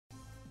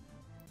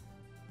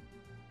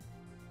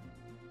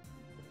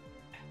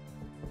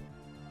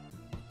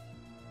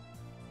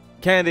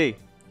Candy!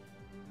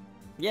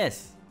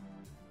 Yes.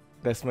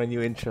 That's my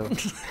new intro.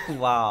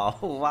 Wow.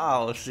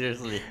 Wow.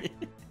 Seriously.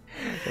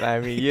 I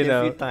mean, I you gave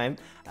know, you time.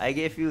 I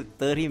gave you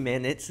 30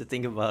 minutes to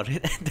think about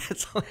it, and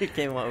that's all you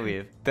came up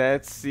with.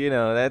 that's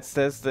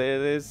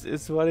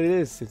it's what it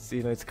is. It's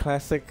it's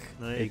classic.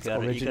 No, you It's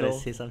gotta original.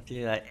 say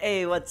something like,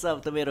 "Hey, what's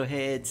up, tomato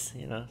heads?"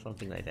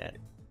 Something like that.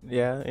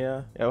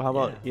 Yeah. How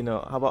about Yeah.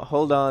 how about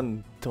hold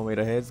on,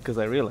 tomato heads? Because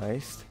I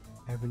realized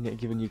I haven't yet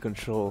given you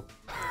control.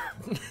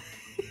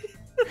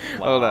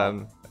 Hold Wow.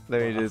 on.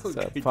 Let me Wow, just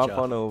good pop job.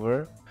 on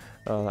over.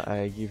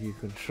 I give you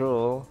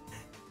control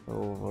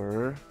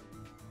over.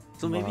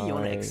 So maybe you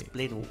wanna my-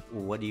 explain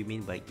what do you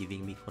mean by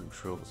giving me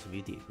control? So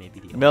maybe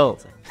the No.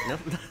 audience, no,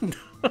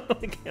 no.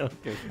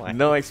 Okay, fine.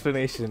 No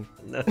explanation.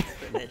 No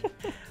explanation.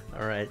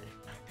 All right.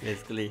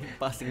 Basically,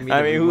 passing me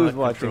I the mean, who's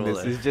remote watching this?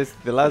 controller. It's just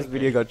the last Okay.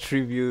 video got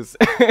 3 views,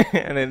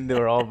 and then they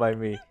were all by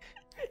me.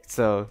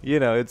 So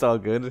it's all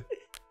good.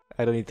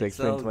 I don't need to It's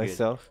explain all to good.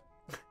 myself.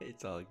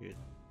 It's all good.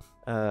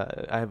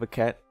 I have a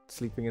cat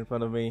sleeping in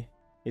front of me.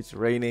 It's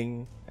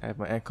raining. I have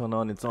my aircon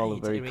on. It's all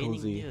It's very raining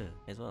cozy. here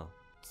as well.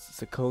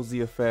 It's a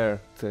cozy affair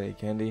today,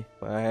 Candy.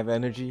 But I have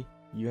energy.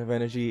 You have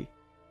energy.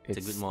 It's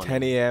a good morning.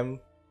 10 a.m.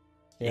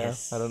 Yeah,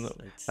 Yes. I don't know.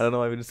 I don't know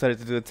why we decided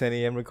to do a 10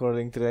 a.m.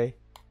 recording today.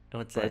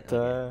 What's But that?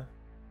 Okay.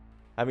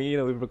 I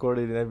mean, we've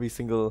recorded in every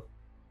single,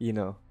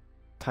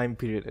 time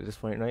period at this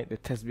point, right? The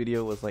test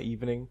video was like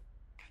evening,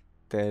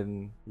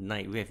 then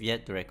Night. We have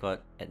yet to record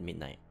at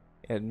midnight.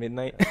 at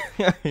midnight.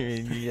 I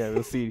mean, yeah,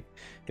 we'll see.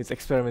 It's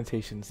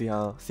experimentation. See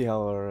how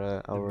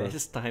our The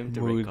best time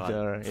to mood record.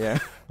 are. Yeah,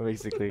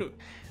 basically.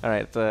 All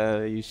right.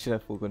 You should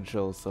have full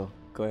control. So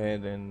go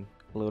ahead and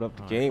load up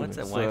the Alright, game. what's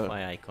that It's,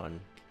 Wi-Fi icon?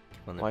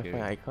 On the Wi-Fi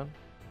period? icon?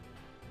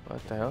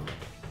 What the hell?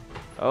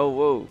 Oh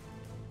whoa.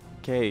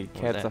 Okay,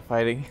 cats that? are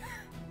fighting.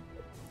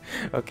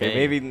 Okay,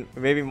 Okay.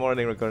 maybe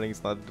morning recording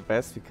is not the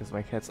best because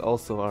my cats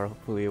also are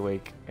fully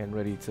awake and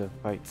ready to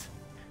fight.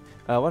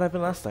 What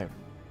happened last time?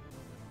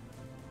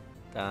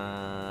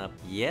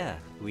 Yeah.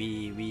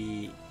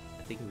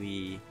 I think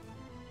we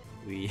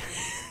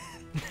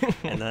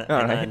and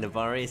Alright.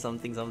 Navari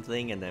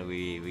something, and then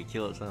we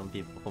killed some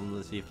people,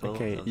 homeless people.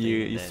 Okay, something,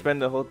 you and then-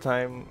 spend the whole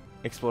time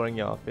exploring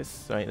your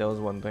office, right? That was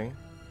one thing.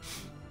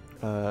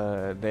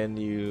 Then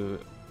you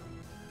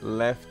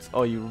left.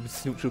 Oh, you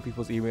snooped through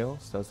people's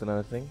emails. That's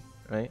another thing,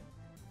 right?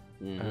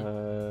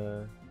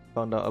 Mhm.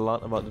 Found out a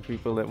lot about the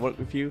people that work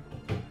with you.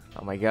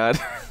 Oh my god,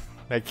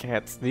 my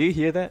cats! Do you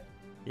hear that?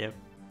 Yep.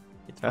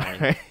 It's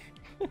fine.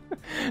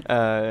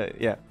 Alright.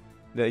 Yeah.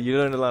 You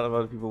learned a lot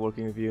about the people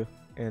working with you,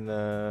 and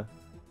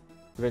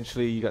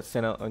eventually you got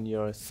sent out on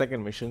your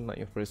second mission, not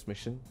your first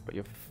mission, but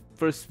your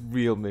first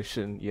real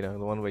mission. The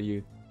one where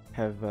you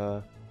have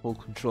full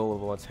control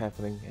over what's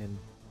happening, and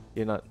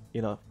you're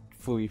not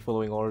fully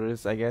following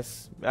orders. I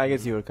guess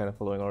you were kind of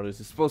following orders.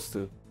 You're supposed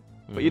to,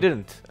 but you Mhm.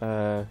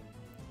 didn't.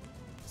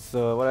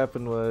 So what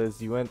happened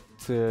was you went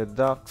to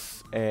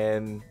docks,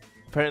 and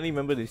apparently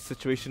remember the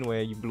situation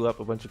where you blew up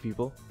a bunch of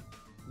people.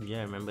 Yeah,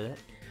 I remember that.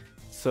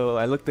 So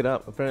I looked it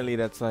up. Apparently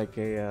that's like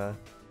a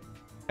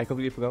I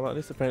completely forgot about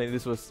this. Apparently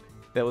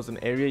that was an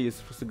area you're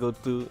supposed to go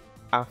to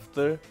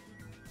after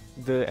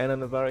the Anna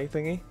Navarre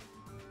thingy.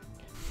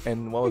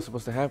 And what was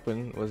supposed to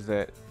happen was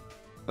that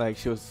like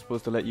she was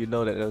supposed to let you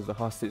know that there was a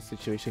hostage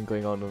situation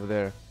going on over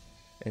there,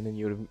 and then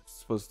you were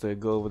supposed to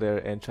go over there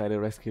and try to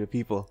rescue the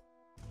people.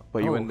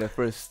 But you Oh. went there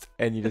first,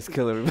 and you just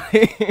kill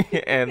everybody.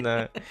 And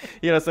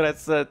so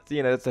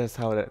that's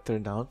how that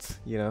turned out.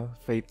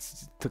 Fate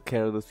took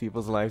care of those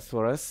people's lives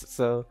for us.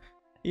 So,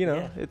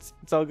 Yeah. it's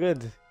all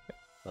good.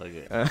 All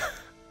good.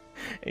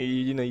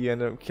 You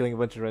end up killing a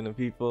bunch of random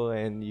people,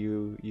 and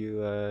you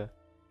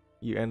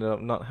ended up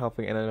not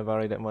helping Anna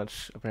Navarre that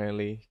much.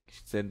 Apparently,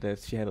 she said that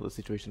she handled the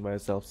situation by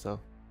herself. So,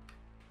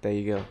 there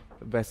you go,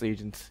 best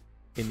agent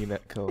in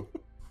UNetCo.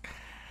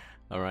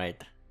 All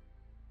right.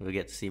 We'll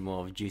get to see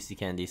more of Juicy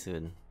Candy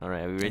soon. All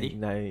right, are we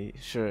ready?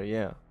 Sure,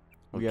 yeah.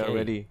 We are Okay.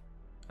 ready.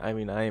 I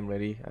mean, I am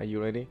ready. Are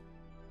you ready?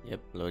 Yep,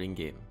 loading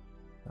game.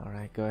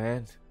 Alright, go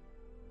ahead.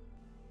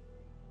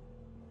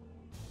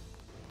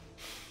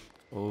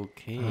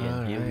 Okay,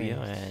 and here we are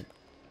Alright. at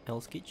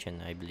Hell's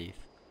Kitchen, I believe.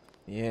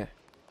 Yeah.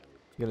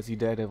 You're gonna see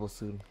Daredevil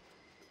soon.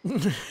 I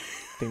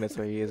think that's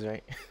where he is,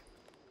 right?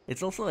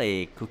 It's also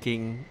a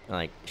cooking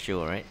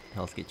show, right?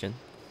 Hell's Kitchen.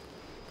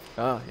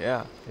 Oh,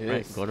 yeah. It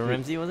Right, is. Gordon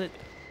Ramsay, was it?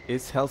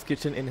 Is Hell's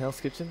Kitchen in Hell's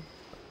Kitchen?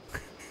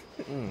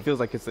 Mm. Feels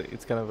like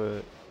it's kind of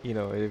a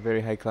a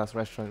very high class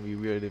restaurant. It'd be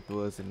weird if it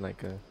was in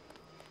like a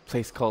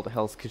place called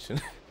Hell's Kitchen.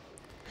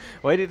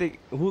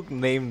 Who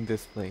named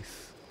this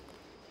place?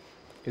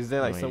 Is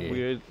there like No some idea.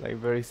 weird, like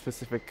very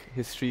specific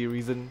history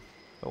reason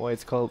why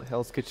it's called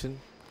Hell's Kitchen?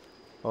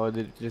 Or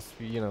did it just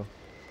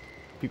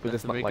people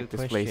That's just a not very like good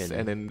this place question.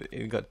 and then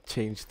it got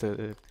changed to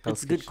Hell's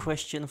It's a good Kitchen?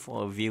 question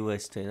for our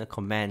viewers to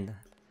comment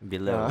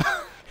below.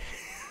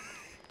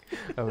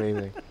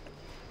 Amazing.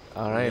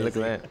 Alright, look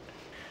at Amazing. that.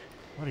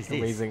 What is this?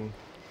 Amazing.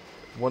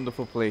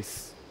 Wonderful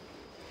place.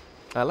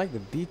 I like the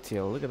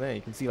detail. Look at that.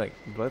 You can see like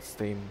blood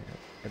stain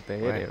at the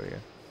head Right. area.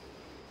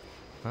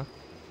 Huh?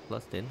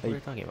 then? What are you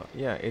talking about?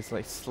 Yeah, it's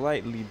like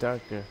slightly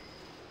darker.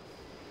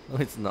 No,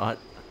 it's not.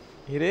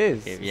 It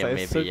is. Okay, It's yeah, like a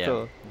maybe, yeah.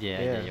 circle.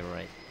 Yeah, you're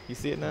right. You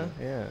see it now? Mm.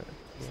 Yeah.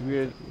 It's Yeah,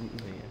 weird,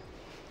 technically,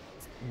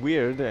 yeah.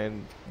 weird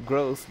and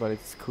gross, but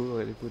it's cool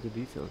that they put the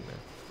detail in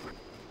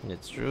there.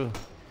 It's true.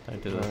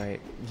 Time to.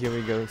 Alright, here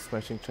we go,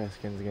 smashing trash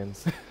cans again.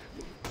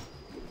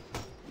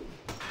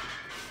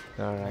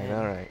 Alright, Man.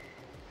 alright.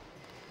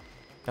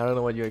 I don't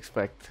know what you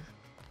expect.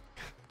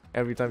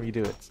 Every time you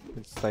do it,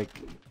 it's like,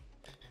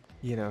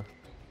 you know,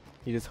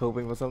 you're just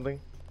hoping for something.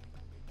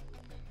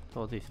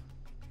 Oh, this.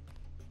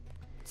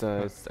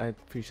 I'm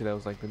pretty sure that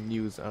was like the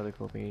news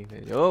article thingy.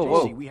 Oh,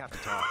 whoa! JC, we have to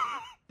talk.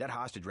 That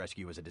hostage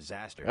rescue was a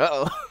disaster.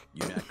 Uh-oh.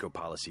 UNATCO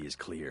policy is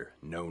clear.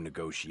 No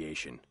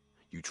negotiation.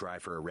 You try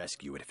for a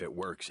rescue, and if it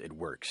works, it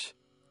works.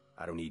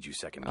 I don't need you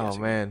second Oh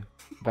guessing. man,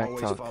 back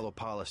Always talk. follow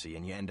policy,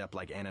 and you end up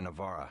like Anna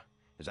Navarra.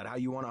 Is that how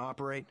you want to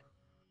operate?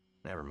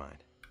 Never mind.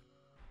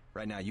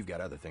 Right now, you've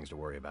got other things to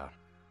worry about.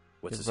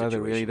 What's Your the brother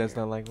situation really does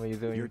here? not like what you're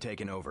doing. You're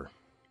taking over.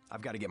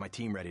 I've got to get my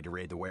team ready to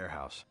raid the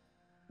warehouse.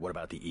 What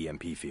about the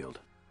EMP field?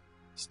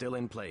 Still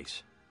in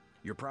place.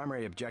 Your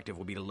primary objective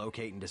will be to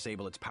locate and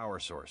disable its power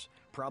source,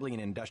 probably an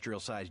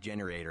industrial-sized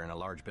generator in a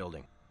large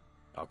building.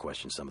 I'll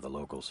question some of the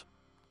locals.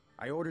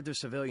 I ordered the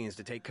civilians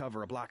to take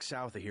cover a block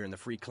south of here in the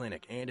Free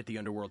Clinic and at the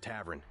Underworld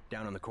Tavern,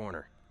 down on the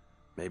corner.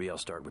 Maybe I'll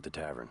start with the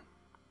tavern.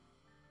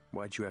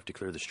 Why'd you have to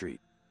clear the street?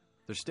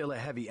 There's still a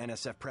heavy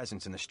NSF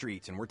presence in the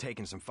streets, and we're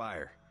taking some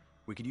fire.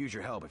 We could use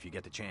your help if you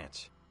get the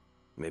chance.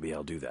 Maybe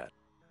I'll do that.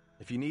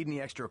 If you need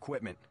any extra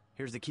equipment,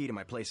 here's the key to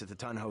my place at the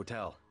Ton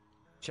Hotel.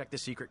 Check the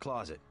secret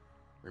closet.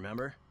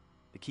 Remember?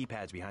 The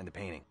keypad's behind the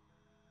painting.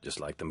 Just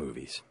like the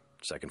movies.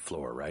 Second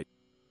floor, right?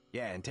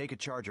 Yeah, and take a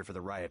charger for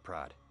the riot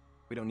prod.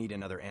 We don't need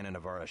another Anna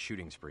Navarra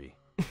shooting spree.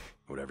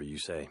 Whatever you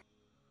say.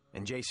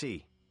 And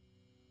JC,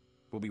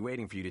 we'll be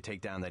waiting for you to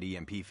take down that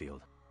EMP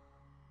field.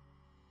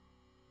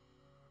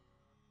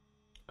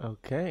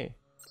 Okay,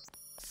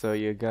 so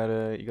you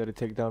gotta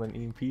take down an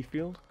EMP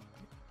field.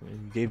 And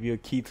he gave you a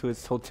key to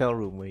his hotel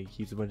room where he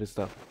keeps a bunch of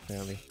stuff.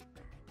 Apparently,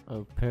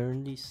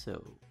 Apparently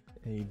so.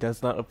 and he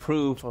does not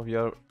approve of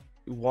your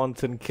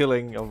wanton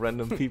killing of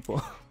random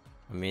people.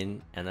 I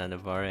mean, Anna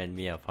Navarra and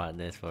me are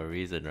partners for a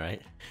reason,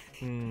 right?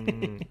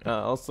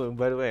 Also,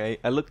 by the way,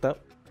 I looked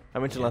up. I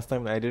mentioned Yeah. last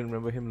time that I didn't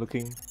remember him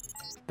looking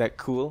that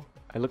cool.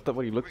 I looked up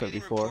what he looked We're like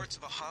getting before. reports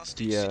of a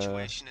hostage The,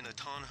 situation in the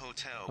Ton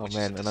Hotel, oh which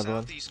man, is at another the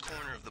one? southeast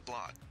corner of the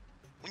block.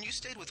 When you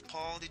stayed with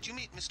Paul, did you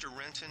meet Mr.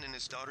 Renton and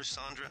his daughter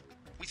Sandra?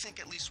 We think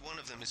at least one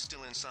of them is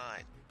still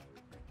inside.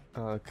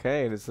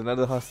 Okay, there's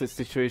another hostage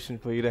situation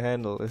for you to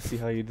handle. Let's see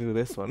how you do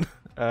this one.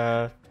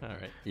 Alright.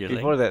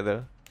 Before that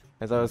though,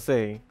 as I was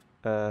saying,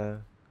 I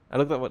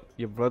looked at what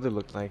your brother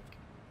looked like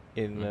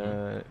in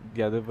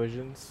the other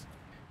versions.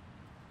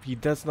 He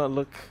does not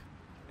look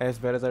as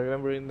bad as I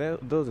remember in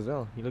those as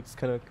well. He looks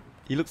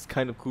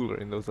kind of cooler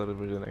in those other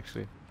versions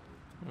actually.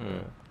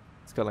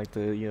 It's got like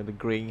the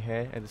graying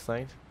hair at the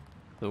side.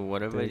 So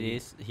whatever it the-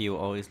 is, he'll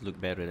always look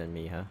better than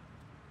me, huh?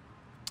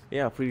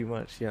 Yeah, pretty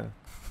much. Yeah,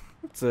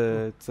 it's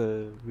a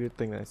weird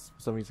thing that for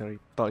some reason I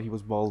thought he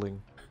was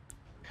balding.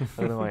 I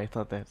don't know why I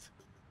thought that.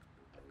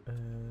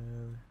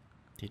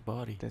 Dead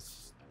body.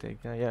 That's the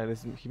guy. Yeah,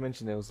 he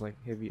mentioned there was like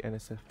heavy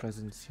NSF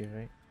presence here,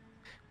 right?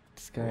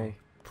 This guy,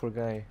 poor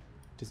guy,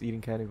 just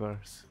eating candy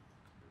bars.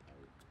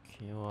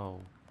 Okay,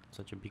 wow.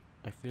 Such a big.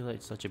 I feel like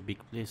it's such a big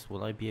place.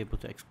 Will I be able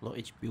to explore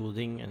each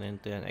building and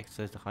then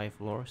access the high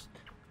floors?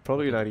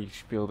 Probably Okay. not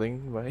each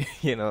building, but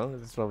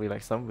there's probably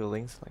like some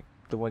buildings, like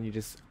the one you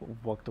just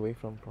walked away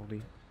from,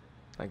 probably.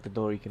 Like the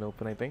door you can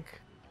open, I think.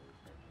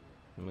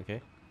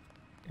 Okay.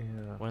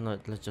 Yeah. Why not?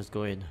 Let's just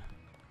go in.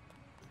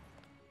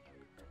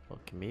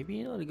 Okay,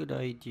 maybe not a good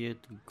idea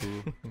to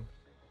go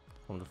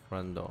from the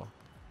front door.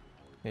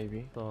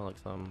 Maybe. So like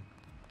some.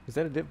 Is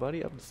that a dead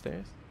body up the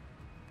stairs?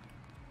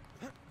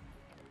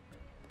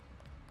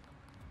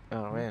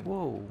 Oh man.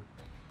 Whoa.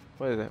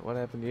 What is that? What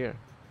happened here?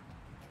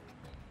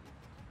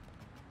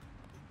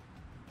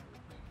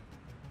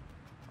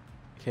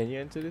 Can you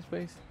enter this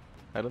place?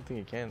 I don't think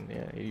you can.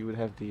 Yeah, you would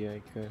have the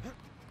Yeah.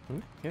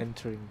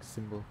 entering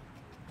symbol.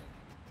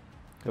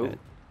 Go Oh, ahead.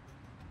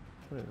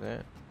 what is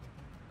that?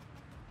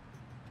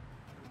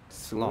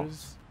 Locks.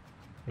 Sewers?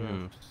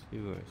 Yeah.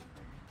 Sewers.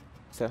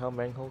 Is that how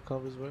manhole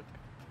covers work?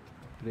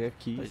 Do they have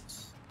keys?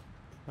 It's.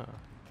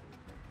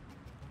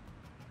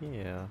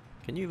 Yeah.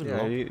 Can you even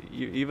Yeah, lock?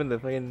 even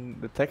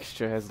the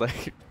texture has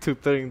like two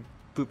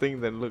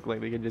things that look like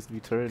they can just be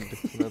turned.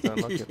 To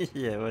unlock it.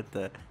 Yeah. What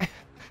the?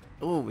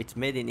 Oh, it's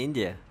made in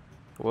India.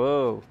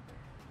 Whoa!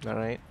 All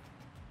right.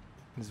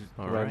 It's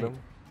All random.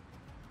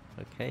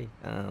 Okay.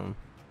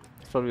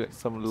 It's probably like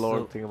some lore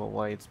So- thing about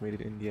why it's made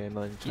in India and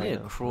not in You China. need a or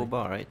something.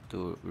 crowbar, right,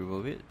 to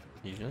remove it.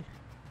 Usually.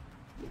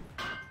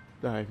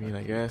 I mean, I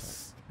Okay,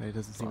 guess it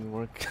doesn't seem Fuck. to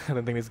work. I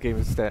don't think this game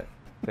is that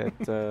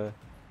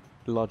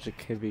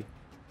logic heavy.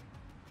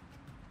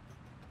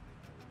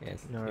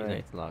 Yes. You know Alright.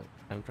 it's locked.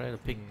 I'm trying to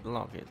pick Yeah.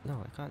 lock it.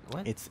 No, I can't.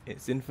 What?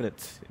 It's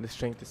infinite. The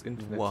strength is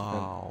infinite.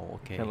 Wow. You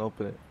Okay. can't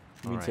open it.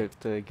 It means you Alright. have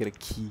to get a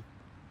key.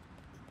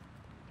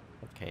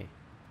 Okay.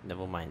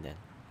 Never mind then.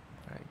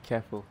 Alright,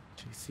 careful.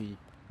 JC.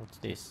 What's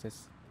this?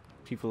 There's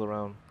people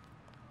around.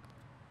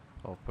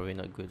 Oh, probably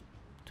not good.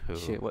 To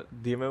Shit, what?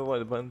 Do you remember what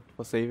the button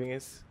for saving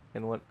is?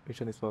 And which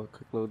one is for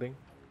quick loading?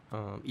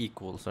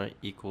 Equals, right?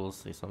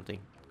 Equals is something.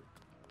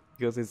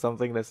 Because it's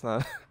something that's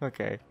not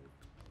okay.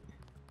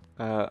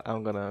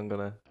 I'm gonna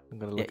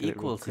look Yeah, at it real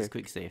equals is quick.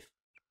 quick save.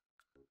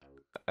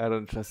 I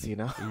don't trust you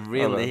now. Hold on.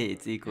 Really?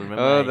 It's equal.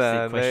 Remember Hold I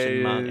said on,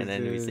 question mark and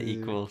then we say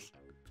equals.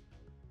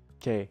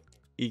 Okay,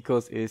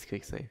 equals is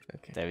quick save.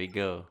 Okay, There we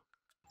go.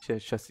 should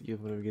have trusted you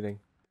from the beginning.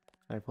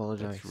 I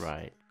apologize. That's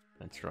right.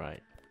 That's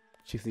right.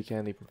 Cheesy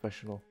Candy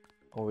professional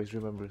always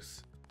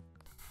remembers.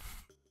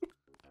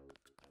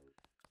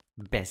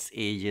 Best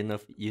agent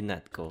of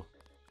UNATCO.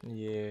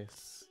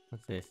 Yes.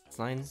 What's this?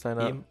 Sign Sign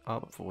him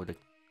up for the.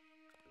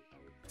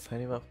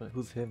 Sign him up.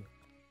 Who's him?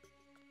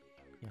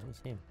 Yeah, who's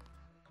him?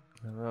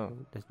 I don't know.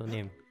 There's no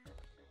name.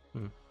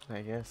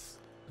 I guess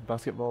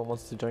basketball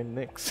wants to join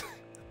the Knicks.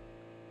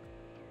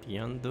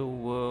 Beyond the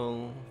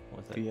world.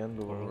 What's that? Beyond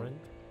the world.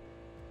 Torrent?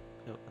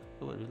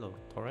 Oh, what below?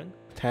 Torrent?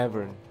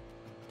 Tavern.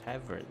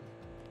 Tavern.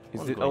 Is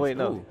Wanna it? go Oh in wait,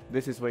 no. school.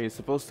 This is where you're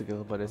supposed to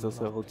go, but there's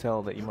also a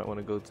hotel that you might want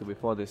to go to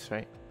before this,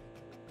 right?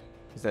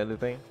 Is that the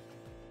thing?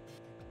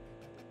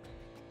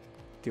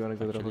 Do you want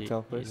to go to the Actually,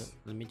 hotel you know, first?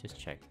 let me just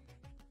check.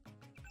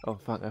 Oh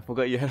fuck! I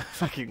forgot you had a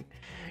fucking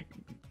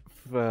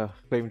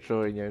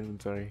flamethrower in your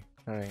inventory.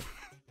 All right.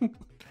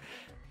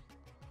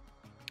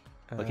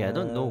 Okay, I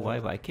don't know why,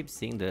 but I keep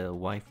seeing the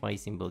Wi-Fi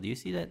symbol. Do you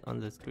see that on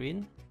the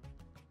screen?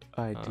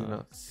 I do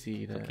not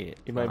see that. okay,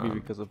 It might be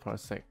because of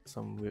Parsec,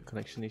 some weird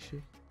connection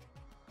issue.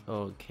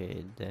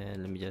 Okay, then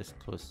let me just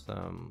close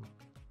some.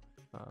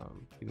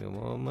 Give me a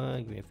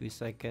moment. Give me a few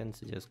seconds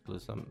to just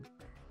close some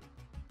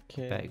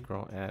Okay.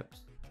 background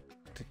apps.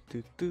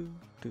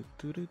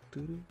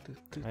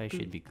 I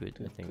should be good,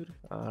 I think.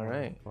 All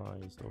right.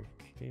 Wi-Fi is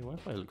okay.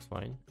 Wi-Fi looks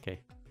fine. Okay.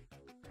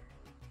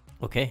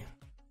 Okay.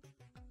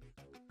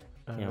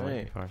 All Yeah,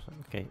 right. Wi-Fi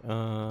is- okay.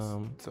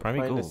 So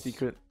Primary find the goals.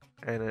 secret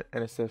and an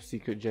NSF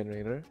secret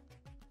generator.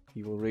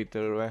 You will raid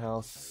the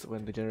warehouse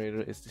when the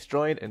generator is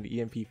destroyed and the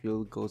EMP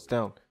field goes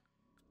down.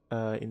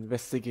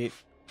 Investigate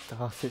the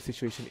hostage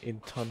situation in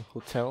Ton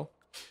Hotel.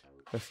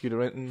 Rescue the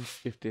renters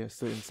if they are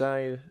still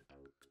inside.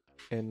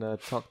 And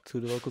talk to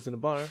the locals in the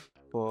bar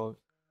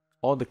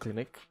or the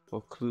clinic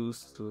for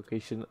clues to the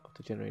location of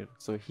the generator.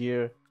 So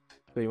here,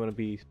 where you want to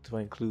be to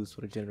find clues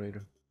for the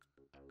generator.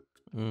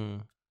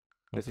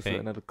 There's also Okay.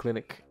 another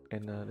clinic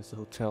and there's a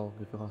hotel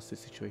with a hostage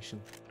situation.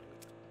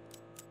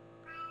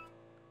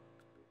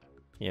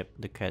 Yep,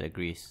 the cat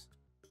agrees.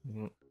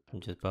 Mhm. I'm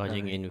just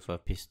barging Alright. in with a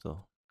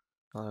pistol.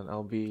 And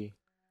I'll be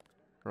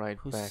right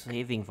Who's back.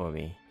 saving for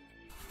me?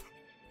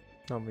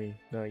 Not me.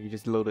 No, you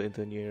just load it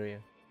into a new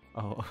area.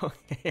 Oh,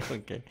 okay,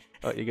 okay.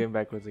 Oh, you're going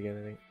backwards again,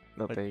 I think.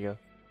 No, What? there you go.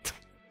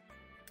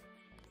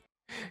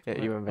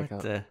 Yeah, you went back What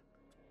out. the-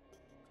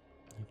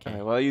 Okay.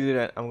 Alright, while you do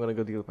that, I'm gonna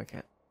go deal with my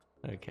cat.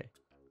 Okay.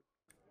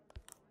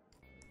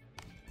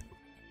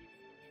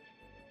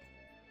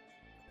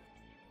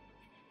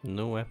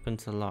 No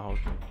weapons allowed.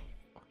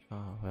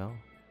 Oh, well.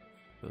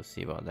 We'll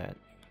see about that.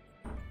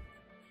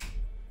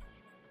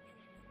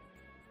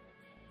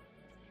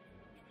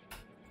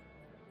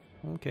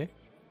 Okay.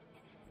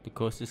 The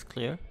coast is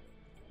clear.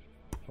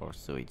 Or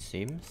so it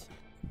seems.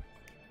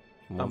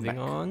 Moving back.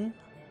 on.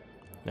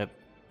 Yep.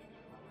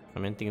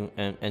 I'm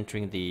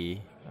entering the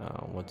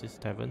what's this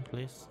tavern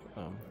place?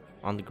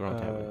 Underground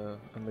tavern.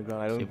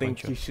 Underground. I See a don't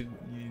think bunch you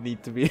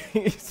need to be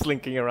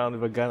slinking around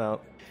with a gun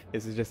out.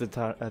 This is just a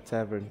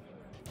tavern.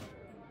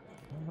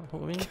 I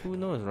mean, who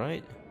knows,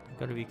 right?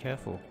 Gotta be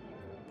careful.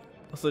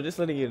 Also, just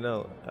letting you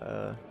know,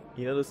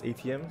 you know those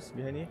ATMs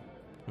behind you?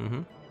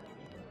 Mm-hmm.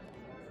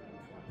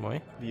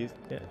 Why?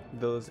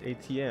 Those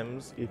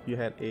ATMs, if you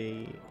had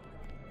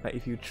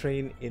if you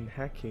train in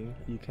hacking,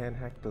 you can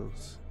hack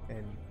those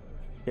and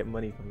get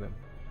money from them.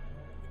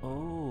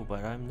 Oh,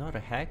 but I'm not a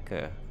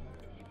hacker.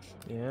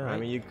 Yeah, I Right.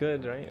 mean you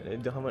could, right?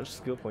 How much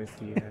skill points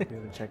do you have? You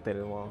haven't checked that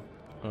in a while.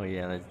 Oh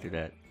yeah, let's do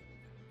that.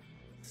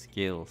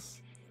 Skills.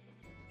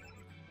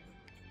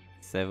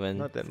 7,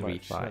 Not that 3,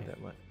 much. 5. Not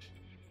that much.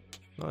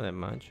 Not that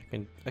much.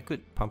 I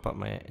could pump up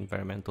my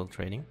environmental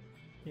training.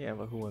 Yeah,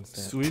 but who wants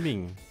that?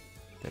 Swimming.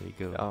 There we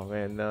go. Oh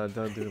man, no,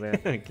 don't do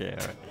that. Okay,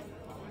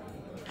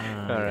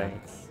 alright.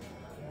 Alright.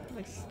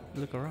 Let's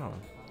look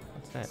around.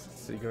 What's that?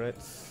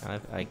 Cigarettes. I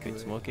quit Great.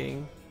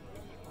 smoking.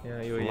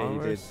 Yeah, you did.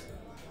 Flowers.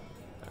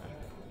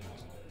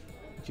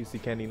 Juicy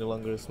Candy no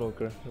longer a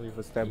smoker. We've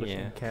established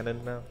Yeah. in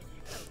canon now.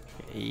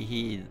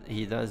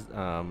 He does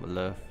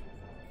love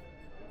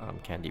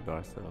candy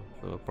bars,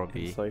 so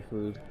probably Soy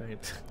food,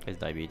 right? has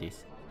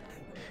diabetes.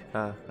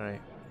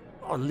 Alright.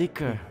 Oh,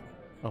 liquor.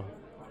 Oh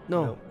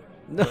no,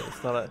 no.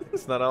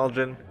 It's not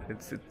Aldrin.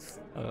 It's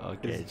Oh,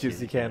 okay. It's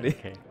juicy candy.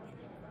 Okay.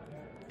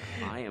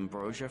 My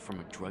ambrosia from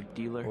a drug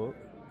dealer? oh,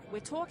 We're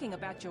talking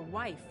about your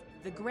wife,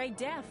 the Grey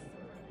Death.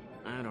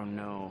 I don't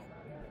know.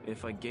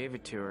 If I gave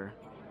it to her,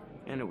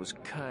 and it was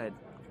cut,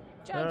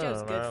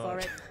 Jojo's Oh, good wow. for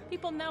it.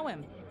 People know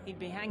him. He'd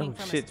be hanging Oh,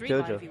 from shit, a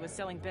streetlight Jojo. if he was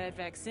selling bad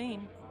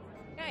vaccine.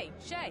 Hey,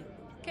 Shay,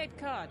 Cape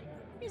Cod.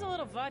 Here's a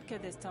little vodka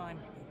this time.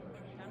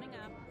 Coming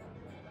up.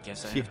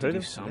 Guess I She have to heard do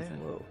him? something.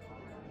 Whoa.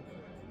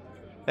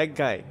 That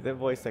guy, that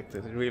voice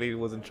actor, really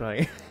wasn't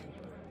trying.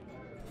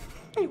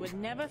 You would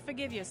never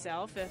forgive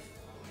yourself if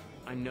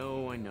I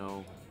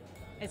know.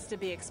 it's to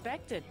be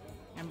expected.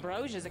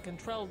 Ambrosia's a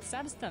controlled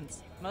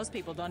substance. Most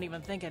people don't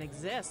even think it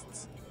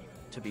exists.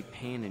 To be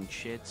paying in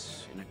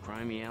chits in a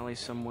grimy alley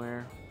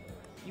somewhere.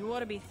 You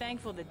ought to be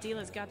thankful the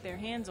dealers got their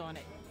hands on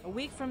it. A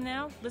week from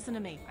now, listen to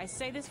me. I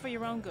say this for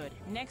your own good.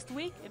 Next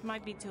week, it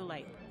might be too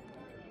late.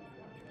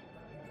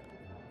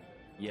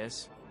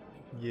 Yes?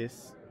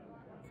 Yes.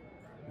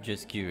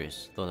 Just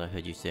curious. Thought I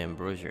heard you say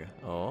ambrosia.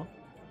 Oh?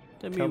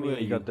 Tell me Tell me where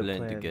you you got the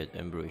plan to plan. get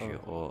ambrosia,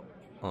 or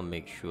I'll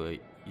make sure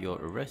you're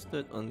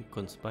arrested on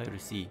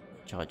conspiracy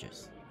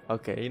charges.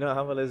 Okay, you know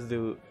how about let's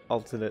do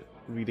alternate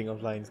reading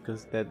of lines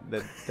because that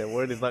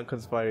word is not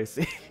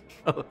conspiracy.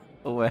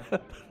 Oh, well.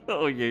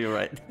 Oh, yeah, you're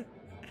right.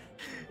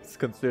 It's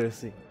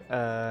conspiracy.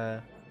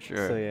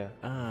 Sure. So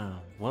yeah.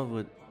 What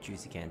would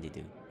Juicy Candy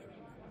do?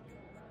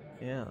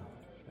 Yeah.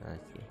 I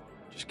see.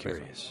 Just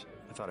curious.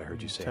 I thought I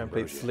heard you say Try and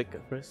play it ambrosia. slick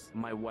at first.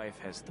 My wife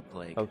has the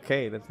plague.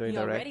 Okay, that's very He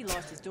direct. already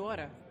lost his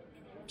daughter.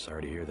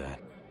 Sorry to hear that.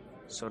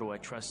 So do I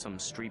trust some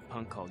street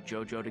punk called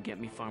Jojo to get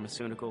me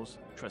pharmaceuticals?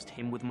 Trust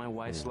him with my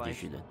wife's You life?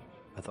 shouldn't.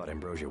 I thought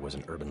ambrosia was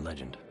an urban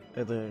legend.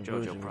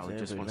 Jojo probably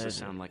just wants to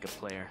sound like a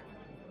player.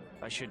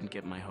 I shouldn't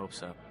get my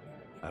hopes up.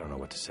 I don't know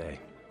what to say.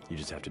 You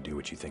just have to do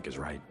what you think is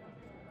right.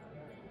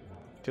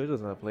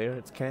 Jojo's not a player,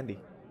 it's Candy.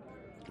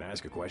 Can I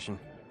ask a question?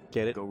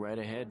 Get it? Go right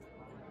ahead.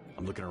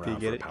 I'm looking you around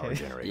get for a it, power Kenny?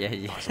 generator. Yeah,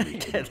 yeah. Possibly I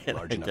hidden, get it,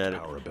 large I enough get to it.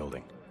 power a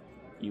building.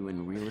 You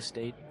in real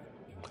estate?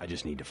 I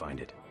just need to find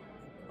it.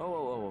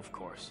 Oh, of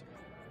course.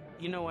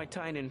 You know, I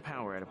tied in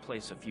power at a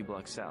place a few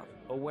blocks south.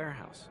 A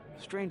warehouse.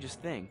 Strangest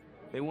thing.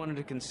 They wanted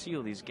to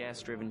conceal these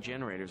gas-driven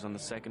generators on the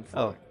second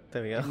floor. Oh,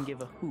 there we Didn't go.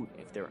 give a hoot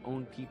if their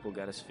own people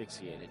got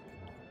asphyxiated.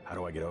 How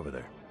do I get over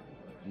there?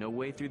 No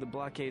way through the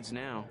blockades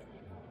now.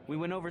 We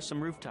went over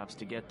some rooftops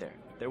to get there.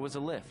 There was a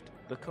lift.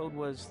 The code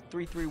was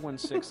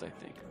 3316,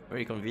 I think.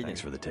 Very convenient.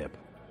 Thanks for the tip.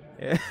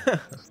 Yeah.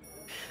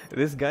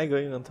 This guy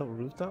going on top of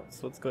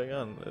rooftops? What's going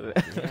on?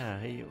 Yeah,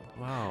 hey,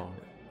 wow.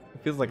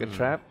 It feels like a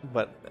trap,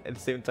 but at the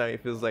same time,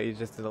 it feels like it's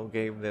just an old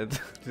game that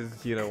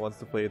just, wants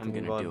to play it to I'm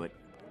move gonna on. do it.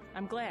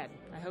 I'm glad.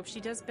 I hope she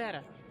does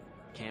better.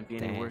 Can't be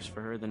any Damn. worse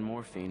for her than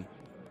morphine.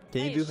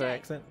 Can you Hey, do her Shay,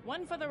 accent?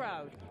 One for the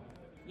road.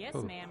 Yes,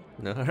 Oh. ma'am.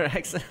 No, her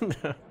accent.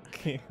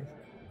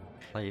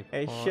 Like,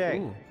 Hey, oh, Shaq.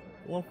 ooh.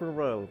 One for the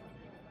road.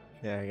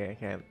 Yeah, I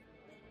can't.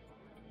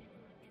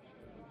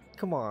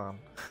 Come on.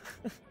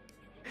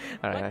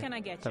 Alright, What can I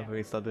get time you? for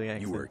me to start doing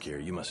accents. You work here.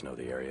 You must know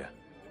the area.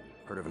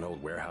 Heard of an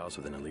old warehouse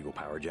with an illegal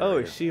power Oh,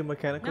 generator? is she a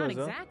mechanical Not as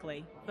well?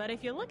 exactly, but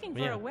if you're looking for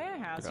Yeah, a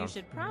warehouse, you because-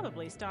 should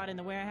probably start in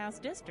the warehouse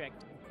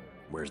district.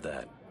 Where's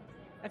that?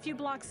 A few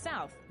blocks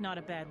south. Not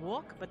a bad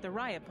walk, but the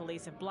riot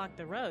police have blocked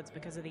the roads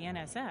because of the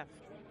NSF.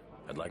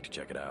 I'd like to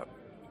check it out.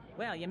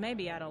 Well, you may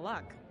be out of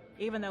luck.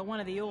 Even though one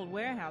of the old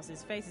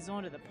warehouses faces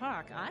onto the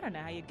park, I don't know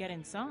how you'd get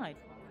inside.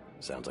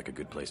 Sounds like a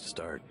good place to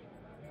start.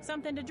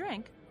 Something to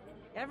drink?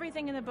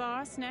 Everything in the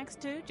bar, snacks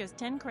too, just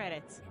 10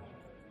 credits.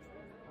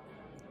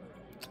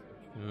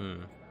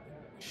 Hmm.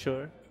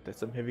 Sure, that's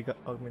some heavy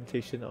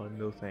augmentation or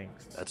no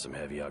thanks. That's some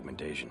heavy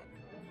augmentation.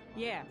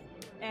 Yeah.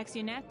 Ask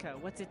your Natco,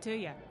 what's it to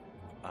you?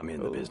 I'm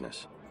in the Oh.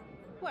 business.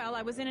 Well,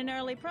 I was in an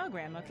early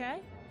program, okay?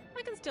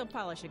 I can still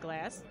polish a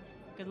glass.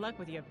 Good luck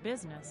with your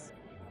business.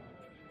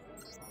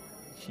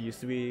 She used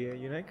to be a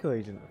Unico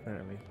agent,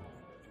 apparently.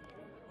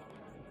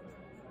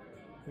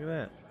 Look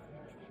at that.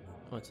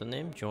 What's her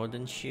name?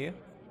 Jordan Shear?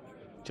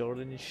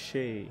 Jordan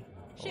Shea.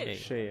 Shea.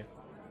 Shea.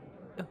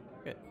 Oh,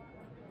 good.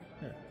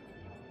 Yeah.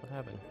 What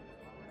happened?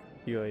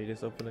 You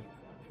just open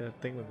a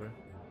thing with her.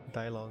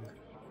 Dialogue.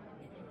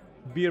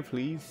 Beer,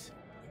 please.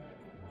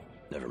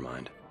 Never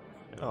mind.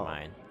 Never Oh.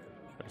 mind.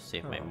 Gotta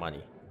save my Oh.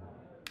 money.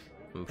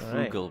 I'm a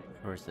Alright. frugal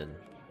person.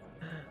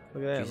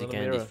 Look at that, Juicy little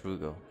Candy's mirror.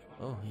 frugal.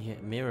 Oh, yeah,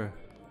 mirror.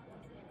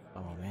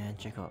 Oh man,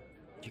 check out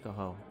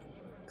how.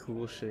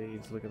 Cool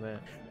shades, look at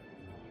that.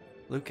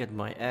 Look at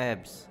my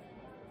abs.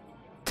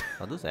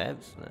 Are those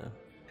abs? No.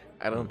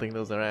 I don't think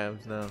those are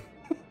abs, no.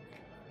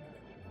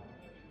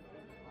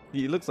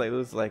 It looks like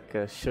those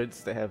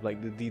shirts that have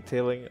like the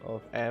detailing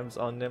of abs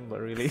on them, but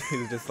really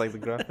it's just like the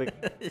graphic,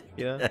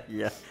 you know?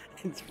 Yeah,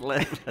 it's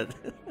flat. But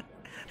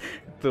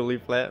Totally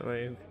flat,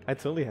 man. I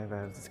totally have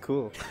abs, it's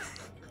cool.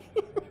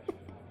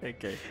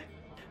 okay.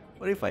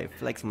 What if I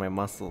flex my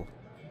muscle?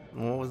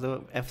 What was the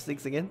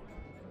F6 again?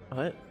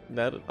 What?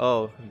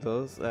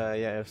 Those?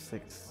 Yeah,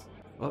 F6.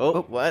 Oh, Oh,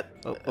 oh, what?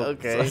 Oh,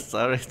 Okay.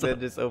 sorry. Then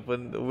just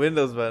open the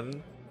Windows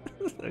button.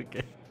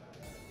 Okay.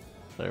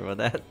 Sorry about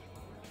that.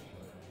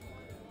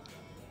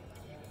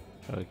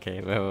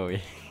 Okay, where were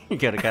we? You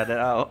gotta cut that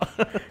out.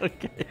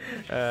 Okay.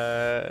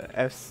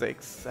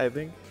 F6, I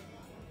think.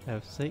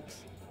 F6.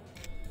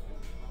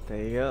 There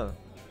you go.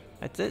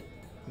 That's it.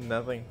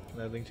 Nothing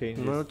changes.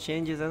 No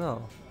changes at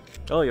all.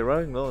 Oh, you're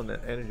running low on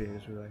energy, I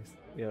just realized.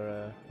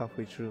 You're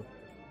halfway through.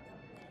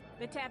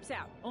 The tap's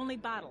out. Only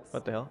bottles.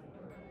 What the hell?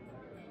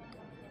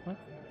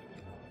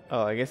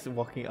 Oh, I guess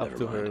walking up Never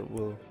to her mind.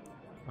 will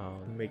Oh,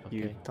 make okay.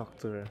 you talk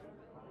to her.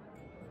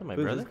 Oh, my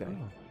Who's brother? this guy?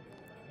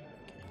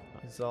 Oh.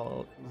 It's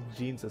all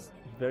jeans is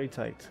very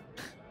tight.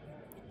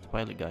 It's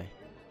pilot guy.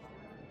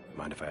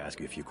 Mind if I ask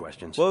you a few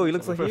questions? Whoa, he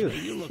looks like you.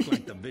 You look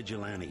like the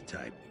vigilante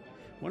type.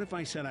 What if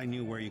I said I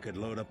knew where you could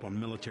load up on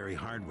military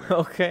hardware?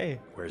 Okay.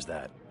 Where's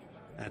that?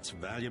 That's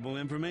valuable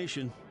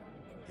information.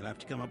 You'll have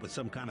to come up with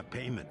some kind of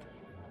payment.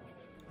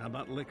 How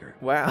about liquor?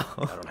 Wow.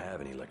 I don't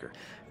have any liquor.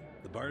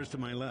 The bar's to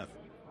my left.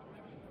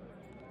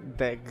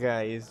 That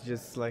guy is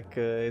just like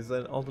is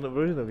an alternate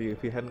version of you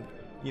if you hadn't,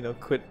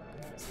 quit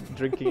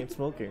drinking and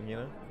smoking,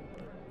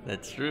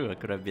 That's true. I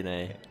could have been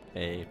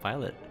a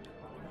pilot.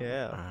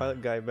 Yeah, Ah.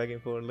 pilot guy begging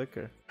for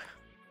liquor.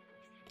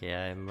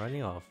 Yeah, I'm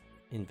running off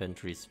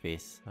inventory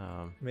space.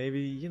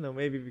 Maybe,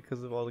 maybe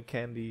because of all the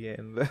candy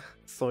and the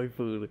soy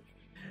food.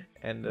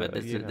 And But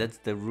that's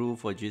the rule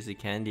for juicy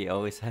candy.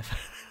 Always have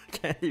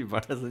candy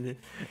bars in it.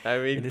 I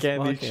in mean, his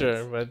candy, pockets.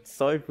 sure, but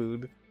soy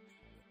food.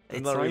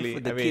 It's not soy really.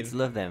 food. The I kids mean,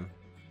 love them.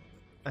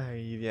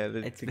 yeah, the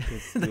It's,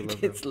 kids do the love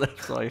kids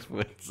love soy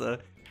food. So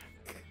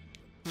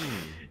them.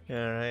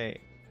 All right.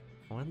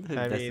 I wonder if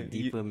I there's a mean,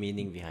 deeper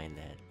meaning behind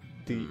that.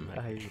 Do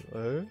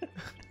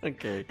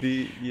Okay. do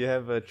you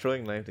have a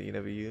throwing knife that you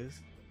never use?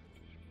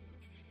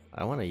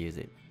 I want to use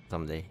it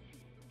someday.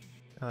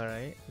 All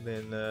right,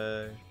 then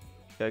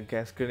a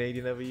gas grenade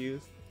you never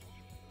use.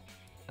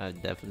 I'll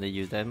definitely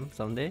use them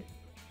someday.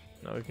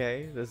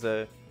 Okay, there's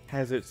a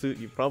hazard suit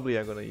you probably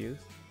are gonna use.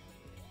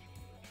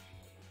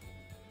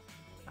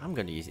 I'm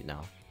gonna use it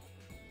now.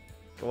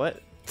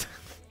 What?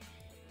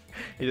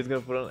 You're just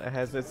gonna put on a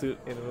hazard suit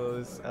in the middle of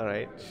this? All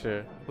right,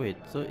 sure. Wait,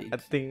 so I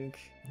think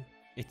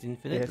it's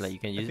infinite? yes, Like you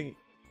can use it?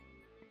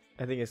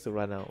 I think it's to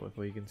run out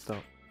before you can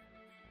stop.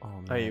 Oh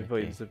man, Oh, yeah, before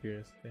it okay.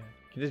 disappears. Yeah,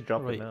 you can just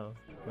drop Alright. it now.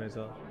 Might as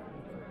well.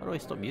 How do I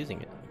stop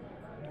using it?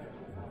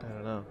 I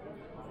don't know.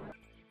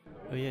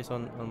 Oh yeah, it's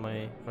on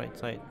my right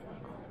side.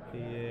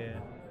 Yeah,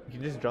 you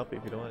can just drop it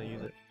if you don't want to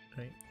use it,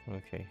 right?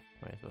 Okay,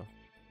 might as well.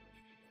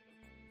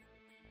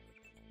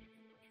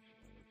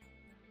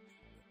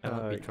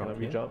 Cannot be It cannot dropped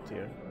be here? dropped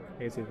here.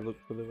 I guess you have to look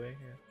further away.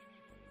 Yeah,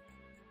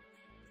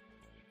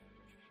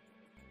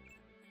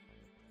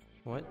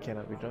 What?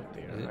 cannot be dropped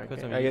here. Is it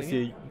because I'm I guess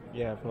using you.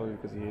 Yeah, probably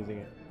because you're using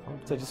it. How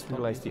So I did just stop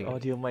realized the using it?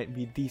 audio might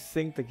be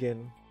desynced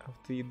again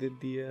after you did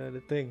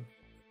the thing.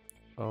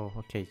 Oh,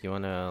 okay. You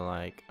wanna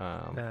like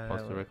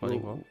pause the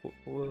recording?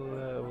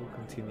 We'll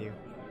continue.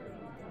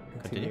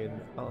 Continue?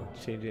 And I'll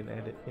change it and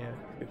edit. Yeah,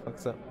 if it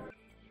fucks up.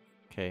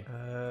 Okay.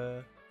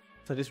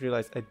 So I just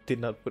realized I did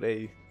not put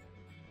a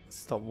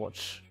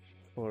stopwatch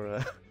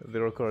for the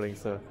recording,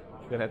 so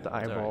I'm gonna have to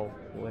alright. eyeball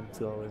when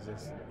 2 hours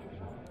is.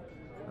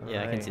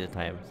 Yeah, I can see Alright. the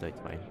time, so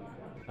it's fine.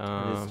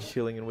 I'm just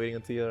chilling and waiting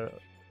until your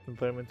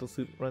environmental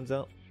suit runs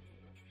out.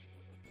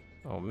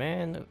 Oh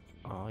man.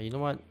 Oh, you know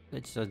what?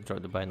 Let's just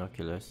drop the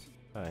binoculars.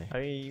 Bye. I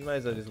mean, you might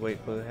as well just wait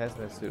for the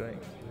hazmat suit, right?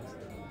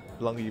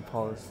 The longer you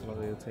pause, the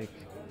longer it'll take.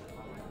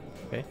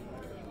 Okay.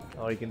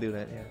 Or you can do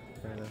that, yeah.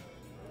 Fair enough.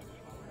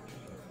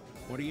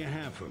 What do you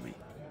have for me?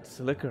 It's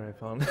liquor I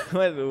found.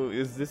 What,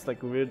 is this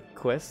like a weird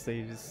quest that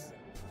you just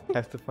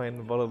have to find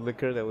a bottle of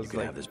liquor that was can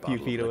like have this a few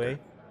bottle of feet liquor. away?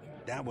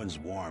 That one's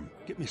warm.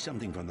 Get me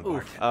something from the Oof.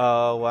 bartender.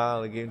 Oh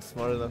wow, the game's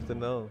smart enough to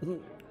know.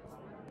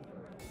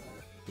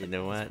 You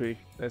know what?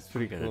 That's I'm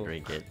pretty gonna cool.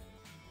 drink it.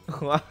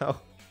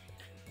 Wow.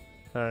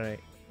 Alright.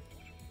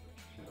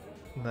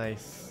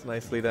 Nice.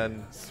 Nicely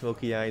done.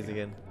 Smoky eyes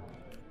again.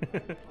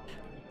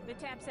 The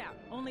tap's out.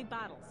 Only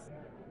bottles.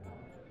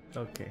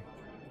 Okay.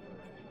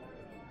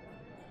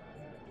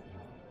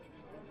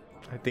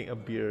 I think a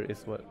beer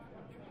is what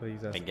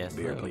he's I asking. guess.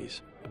 Beer, so.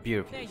 please. A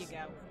beer, There please. you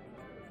go.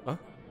 Huh?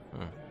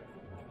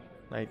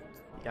 Hmm.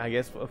 I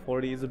guess a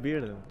 40 is a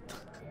beer then.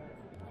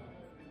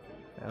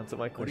 Answer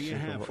my What do you question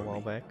have from a for while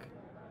me? back.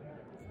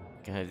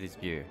 Can I have this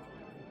beer?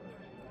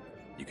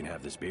 You can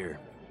have this beer.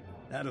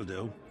 That'll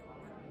do.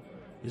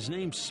 His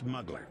name's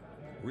Smuggler.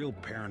 Real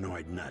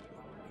paranoid nut.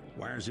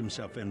 Wires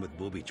himself in with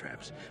booby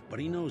traps, but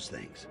he knows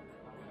things.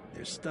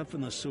 There's stuff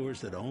in the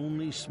sewers that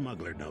only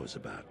Smuggler knows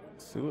about.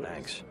 Sewers.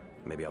 Thanks.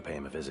 Maybe I'll pay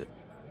him a visit.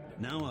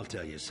 Now I'll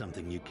tell you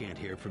something you can't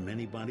hear from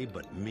anybody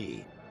but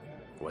me.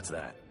 What's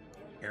that?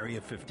 Area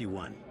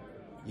 51.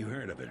 You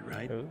heard of it,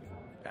 right? Who?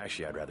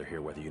 Actually, I'd rather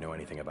hear whether you know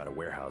anything about a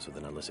warehouse with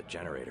an illicit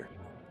generator.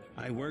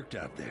 I worked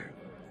out there.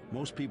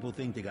 Most people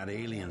think they got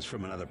aliens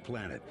from another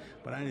planet,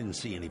 but I didn't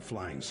see any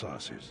flying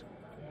saucers.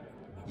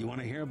 You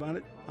want to hear about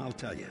it? I'll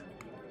tell you.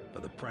 For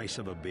the price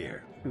of a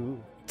beer.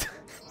 Ooh.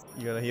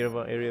 You gonna hear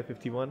about Area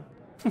 51?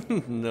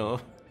 No.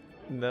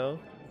 No?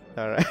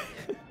 Alright.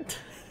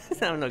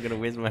 I'm not gonna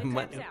waste my The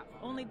money. tap's out.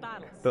 Only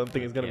bottles. Don't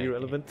think it's gonna Okay, be okay.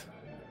 relevant?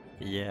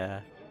 Yeah.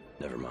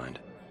 Never mind.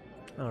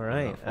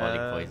 Alright. Falling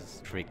for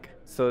his trick.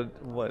 So,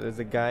 what, there's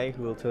a guy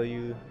who will tell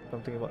you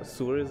something about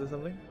sewers or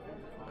something?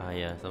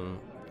 Yeah, some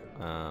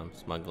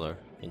smuggler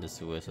in the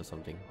sewers or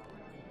something.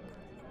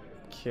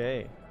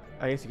 Okay.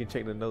 I guess you can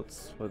check the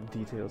notes for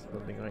details or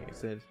something, right? It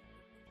said,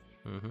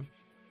 Mm-hmm.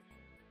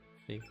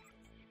 See?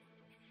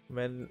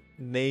 man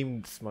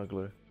named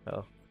smuggler.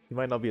 Oh, he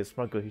might not be a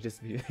smuggler, he's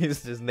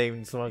just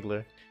named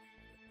smuggler.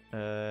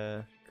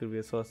 Could be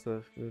a source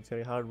of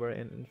military hardware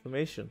and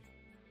information.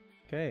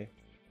 Okay.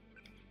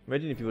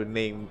 Imagine if you were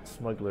named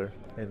Smuggler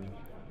and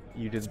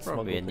you didn't It's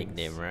smuggle probably a things.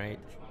 nickname, right?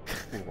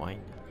 Why?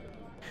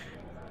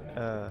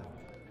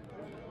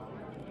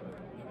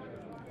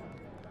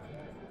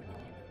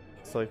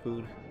 Soy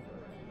food.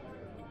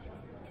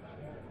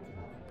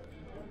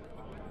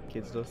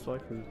 Kids love soy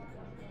food.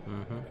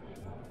 Mm-hmm.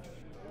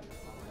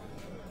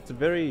 It's a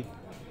very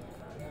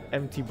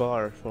empty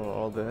bar for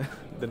all the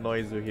the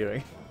noise we're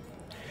hearing.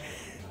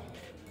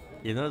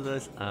 You know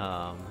those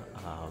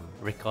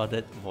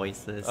recorded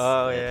voices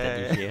Oh, that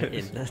yeah, you hear yeah.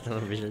 in the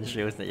television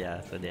shows? That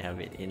yeah, so they have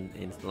it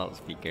in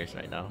loudspeakers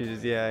right now. You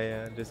just,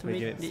 yeah, just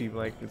making it seem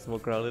like it's more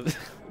crowded.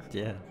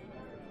 Yeah.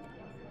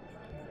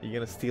 You're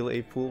gonna steal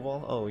a pool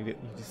ball? Oh, you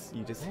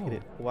just hit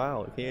it.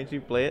 Wow, can you actually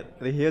play it?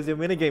 Here's your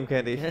minigame,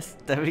 Candy. Yes,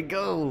 there we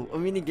go. A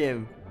mini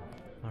game.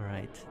 All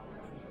right.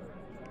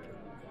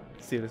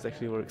 See if this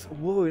actually works.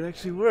 Whoa, it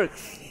actually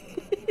works.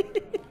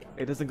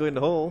 It doesn't go in the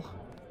hole.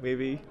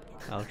 Maybe.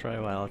 I'll try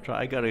one. I'll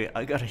try. I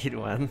gotta hit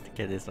one.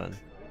 Get this one.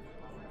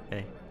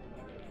 Okay.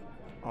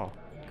 Oh,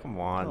 come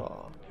on.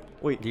 Aw.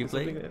 Wait, Do you is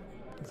play something,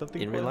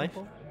 something in real life?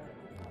 playable?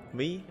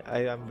 Me?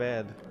 I'm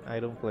bad. I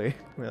don't play.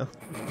 No.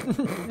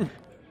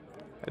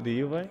 Do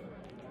you play?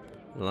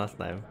 Last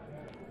time.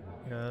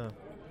 Yeah.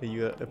 Are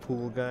you a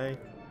pool guy?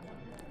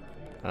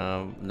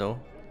 No.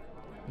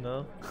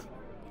 No?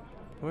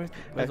 Where's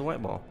the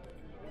white ball?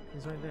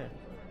 He's right there.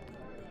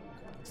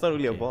 It's not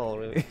really a Okay. ball,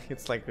 really.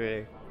 It's like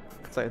a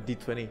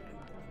D20.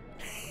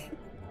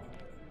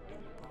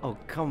 Oh,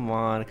 come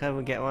on. Can't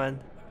even get one.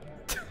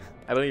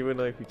 I don't even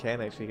know if you can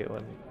actually get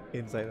one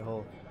inside the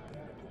hole.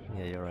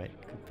 Yeah, you're right.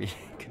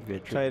 Could be a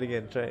Try trick.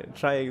 it again.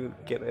 Try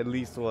get at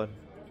least one.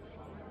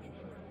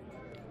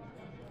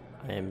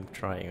 I am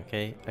trying.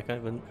 Okay. I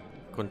can't even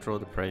control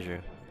the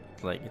pressure.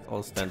 Like it's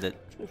all standard.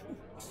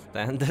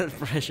 Standard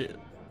pressure.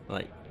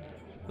 Like,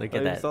 look at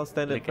If that. it's all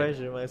standard Look at-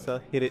 pressure, you might as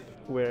well hit it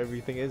where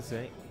everything is,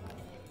 right?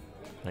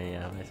 Oh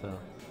yeah, myself.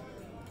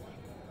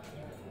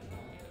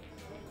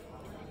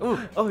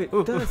 Oh, it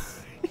Ooh.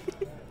 does.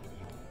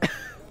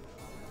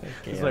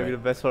 Okay. This might be the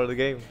best part of the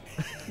game.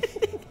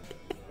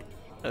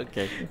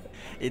 Okay.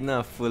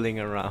 Enough fooling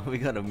around. We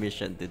got a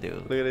mission to do.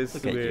 Look at this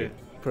Look at weird you.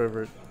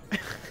 pervert.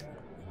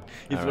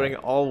 He's Alright. wearing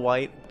all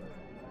white.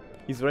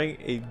 He's wearing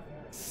a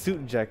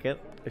suit jacket,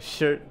 a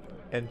shirt,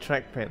 and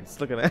track pants.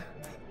 Look at that.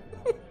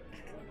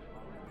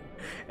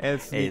 And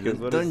Hey, sneakers.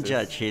 What is don't this?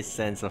 judge his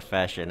sense of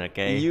fashion,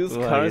 okay? Used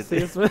Who are car you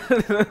to- salesman?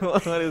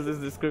 What is this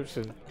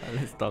description?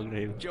 Let's talk to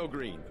him. Joe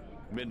Green,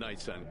 Midnight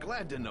Sun,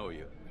 glad to know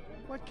you.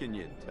 What can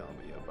you tell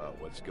me about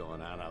what's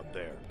going on out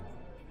there?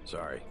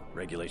 Sorry,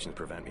 regulations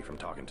prevent me from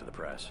talking to the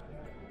press.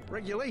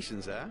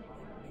 Regulations, huh?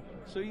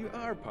 So you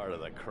are part of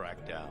the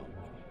crackdown.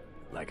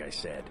 Like I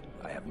said,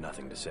 I have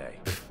nothing to say.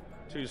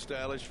 Too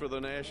stylish for the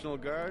National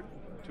Guard?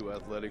 Too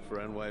athletic for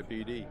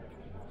NYPD?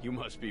 You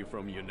must be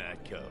from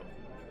UNATCO.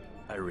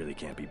 I really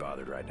can't be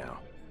bothered right now.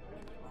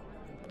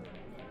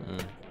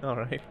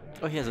 Alright.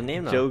 Oh, he has a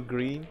name now. Joe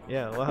Green?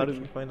 Yeah, well, how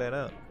did we find that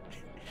out?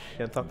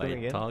 Can I talk to him By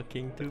again?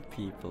 talking to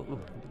people. Ooh,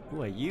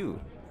 who are you?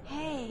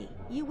 Hey,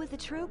 you with the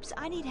troops?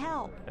 I need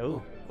help.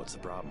 Oh, What's the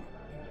problem?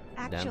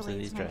 Damsel Actually,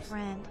 in it's my distress.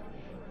 friend.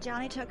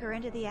 Johnny took her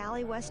into the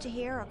alley west of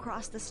here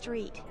across the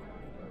street.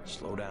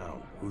 Slow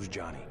down. Who's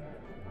Johnny?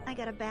 I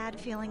got a bad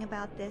feeling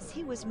about this.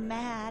 He was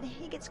mad.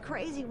 He gets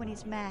crazy when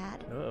he's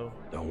mad. uh-oh.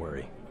 Don't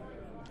worry.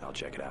 I'll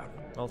check it out.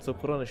 Also,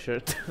 put on a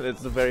shirt.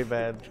 That's a very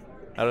bad...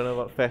 I don't know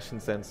about fashion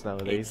sense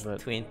nowadays, It's but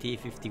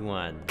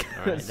 2051.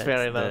 Alright, That's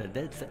fair enough.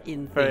 That's the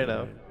in fair thing.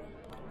 enough.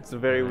 It's a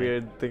very Alright.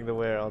 weird thing to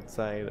wear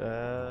outside.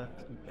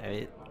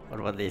 Hey, what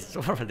about this?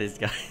 What about this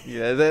guy?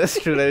 Yeah,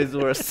 that's true. That is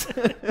worse.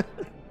 Can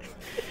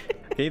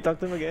you talk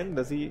to him again?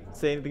 Does he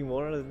say anything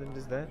more other than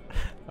just that?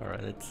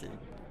 Alright, let's see.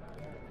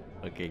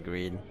 Okay,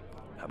 Green.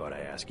 How about I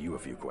ask you a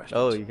few questions?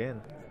 Oh, you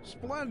can.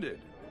 Splendid.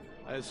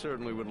 I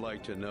certainly would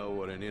like to know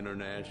what an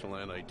international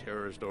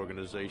anti-terrorist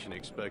organization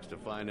expects to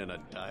find in a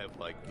dive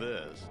like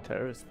this.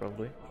 Terrorist,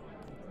 probably.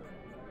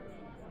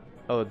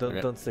 Oh,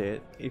 Okay. don't say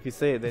it. If you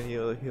say it, then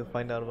he'll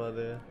find out about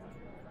the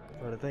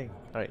thing.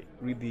 All right,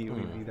 read the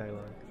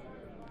dialogue.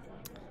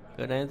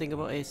 Got anything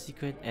about a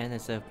secret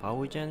NSF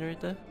power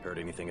generator? Heard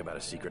anything about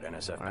a secret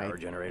NSF power Alright.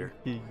 generator?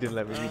 He didn't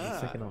let me read the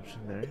second option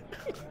there.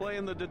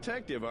 Playing the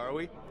detective, are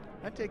we?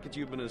 I take it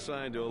you've been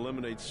assigned to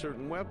eliminate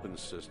certain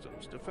weapons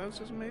systems.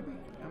 Defenses, maybe?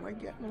 Am I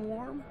getting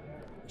warm?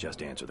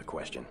 Just answer the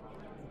question.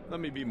 Let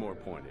me be more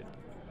pointed.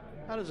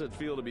 How does it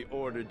feel to be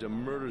ordered to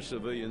murder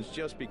civilians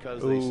just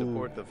because they Ooh.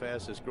 support the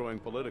fastest growing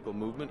political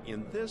movement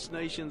in this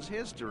nation's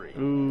history?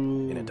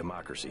 Ooh. In a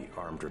democracy,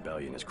 armed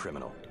rebellion is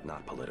criminal,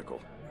 not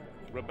political.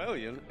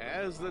 Rebellion,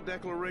 as the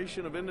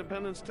Declaration of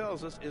Independence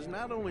tells us, is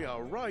not only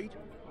our right,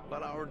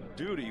 but our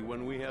duty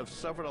when we have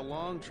suffered a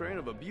long train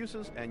of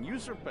abuses and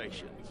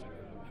usurpations.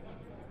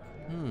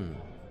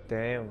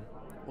 Damn.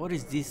 What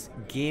is this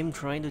game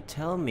trying to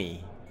tell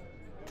me?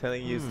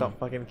 Telling you stop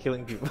fucking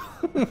killing people.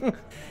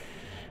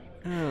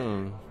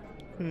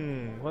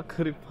 What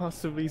could it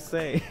possibly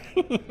say?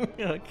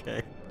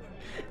 Okay.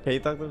 Can you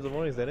talk to him some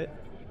more? Is that it?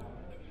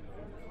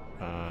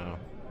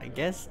 I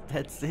guess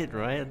that's it,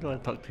 right? I don't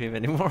want to talk to him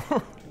anymore.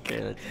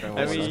 Okay, let's try one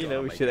I more. mean, you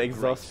know, we Make should a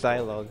exhaust great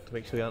dialogue to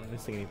make sure we aren't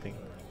missing anything.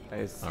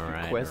 As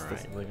Alright, quest or alright.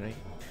 something, right?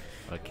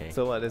 Okay.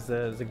 So what? There's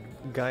a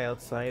guy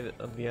outside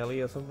of the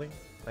alley or something?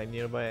 Like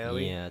nearby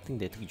alley? Yeah, I think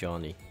they took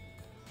Johnny.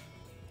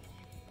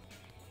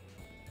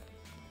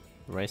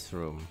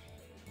 Restroom.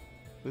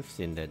 We've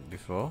seen that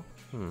before.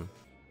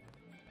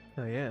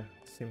 Oh yeah,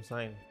 same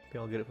sign. They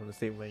all get it from the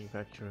same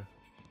manufacturer.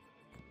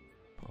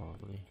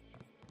 Probably.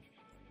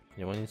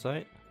 You want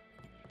inside?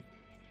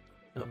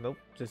 Oh. Nope,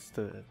 just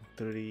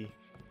 30.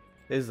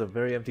 This is a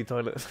very empty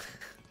toilet.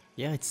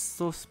 Yeah, it's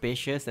so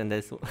spacious and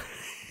there's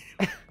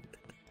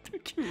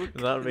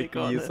Not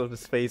making use of the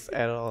space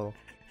at all.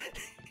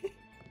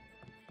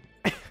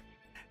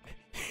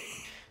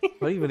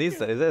 What even is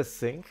that? Is that a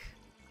sink?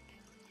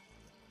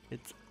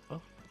 It's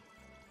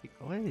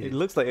what is It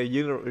looks like a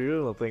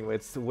urinal thing, but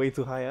it's way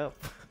too high up.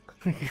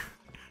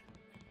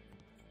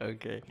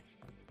 Okay.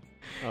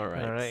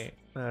 Alright.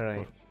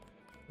 Alright.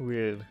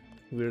 Weird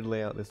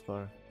layout this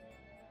bar.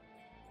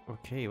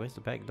 Okay, where's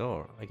the back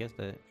door? I guess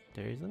there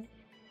isn't?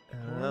 I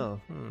don't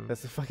know. Hmm.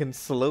 There's a fucking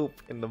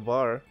slope in the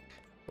bar.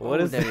 Oh,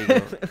 there we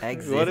go.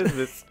 Exit. What is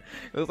this?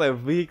 It looks like a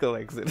vehicle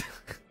exit.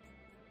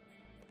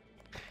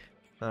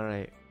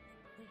 Alright.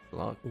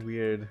 Locked.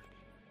 Weird.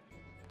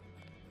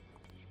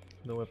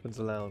 No weapons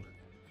allowed.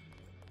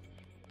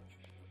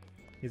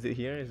 Is it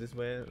here? Is this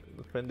where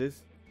the friend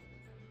is?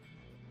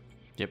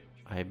 Yep,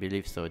 I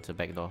believe so. It's a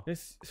back door.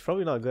 It's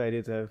probably not a good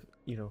idea to have,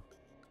 you know,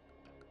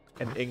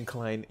 an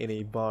incline in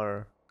a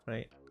bar,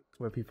 right?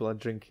 Where people are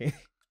drinking.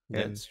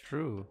 and That's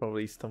true.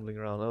 probably stumbling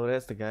around. Oh,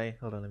 that's the guy.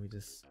 Hold on, let me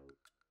just...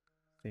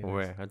 see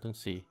Where? this. I don't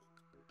see.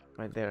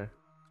 Right there.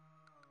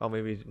 Or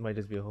maybe it might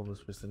just be a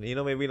homeless person. You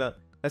know, maybe not.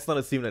 Let's not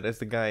assume that that's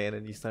the guy and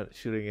then you start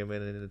shooting him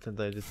and then it turns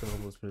out it's just a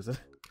homeless person.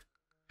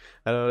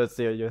 I don't know that's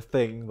your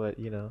thing, but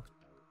you know.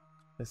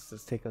 Let's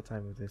just take our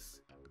time with this.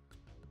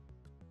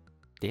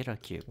 Data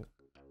cube.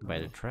 By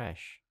the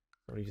trash.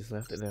 Or you just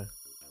left it there.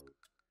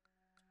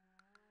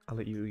 I'll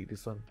let you read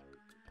this one.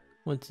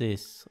 What's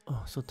this?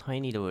 Oh, so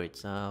tiny the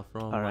words. From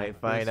Alright,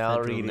 First fine, I'll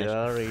Federal read it, National-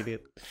 I'll read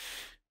it.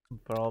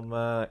 From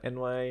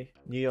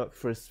New York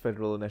First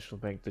Federal National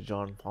Bank to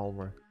John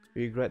Palmer.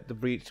 We regret the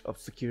breach of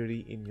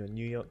security in your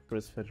New York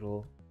First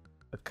Federal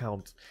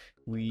account.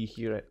 We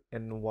here at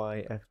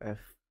NYFF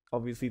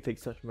obviously take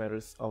such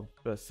matters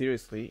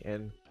seriously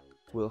and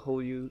will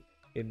hold you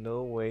in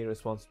no way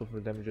responsible for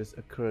the damages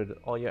occurred.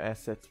 All your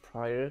assets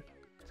prior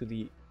to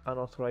the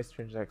unauthorized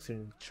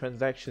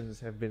transactions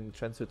have been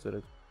transferred to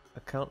the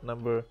account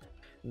number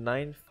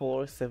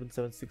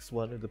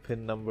 947761 with the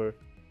PIN number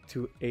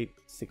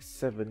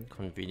 2867.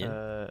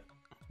 Convenient.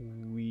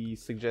 We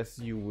suggest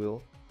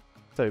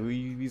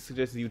we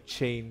suggest you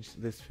change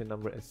this PIN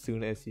number as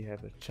soon as you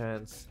have a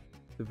chance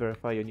to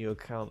verify your new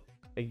account.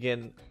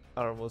 Again,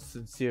 our most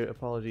sincere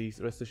apologies.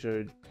 Rest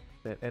assured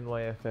that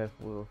NYFF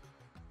will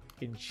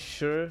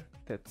ensure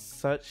that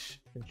such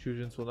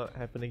intrusions will not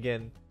happen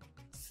again.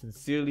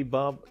 Sincerely,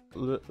 Bob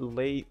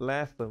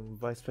Latham,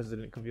 Vice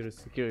President Computer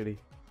Security.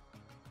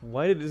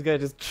 Why did this guy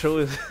just throw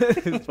his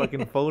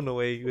fucking phone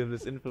away with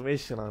this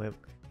information on it?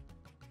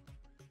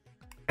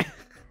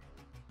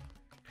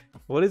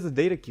 What is the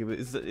data cube?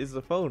 It's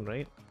the phone,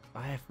 right?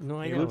 I have no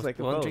idea. looks I was like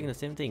a wondering phone. the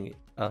same thing.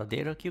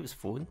 Data cubes,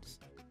 phones?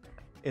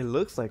 It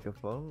looks like a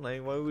phone.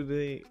 Like, why would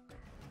they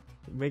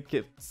make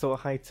it so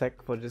high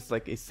tech for just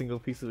like a single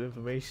piece of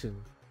information,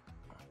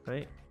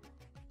 right?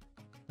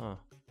 Huh.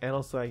 And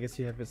also, I guess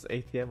you have his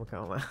ATM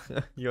account.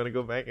 You want to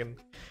go back and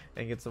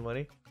get some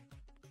money?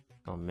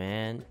 Oh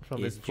man,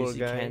 From is this poor Juicy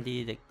guy.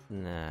 Candy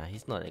nah,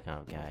 he's not that kind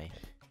of guy.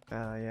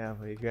 Yeah,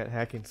 but you got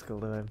hacking skill,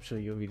 then I'm sure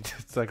you'll be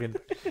just fucking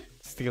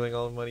stealing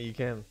all the money you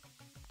can.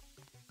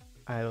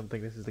 I don't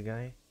think this is the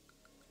guy.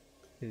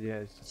 Yeah,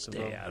 it's just a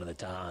Stay bum. out of the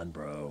ton,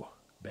 bro.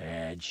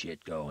 Bad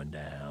shit going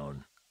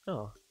down.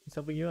 Oh, he's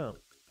helping you out.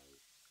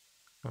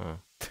 Huh.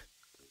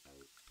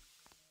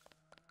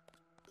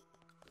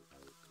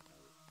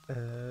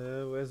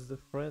 Where's the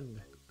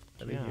friend?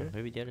 Are they Yeah, here?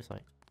 maybe the other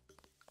side.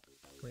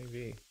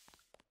 Maybe.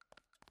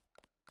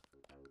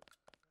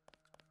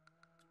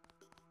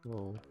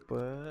 Whoa,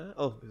 but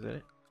oh, is that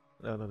it?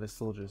 No, there's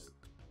soldiers.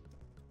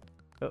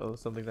 Uh-oh,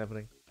 something's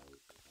happening.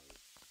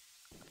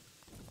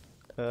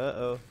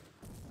 Uh-oh.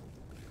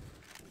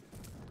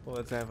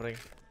 What's happening?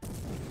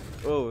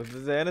 Oh,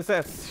 there's the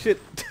NSS! Shit!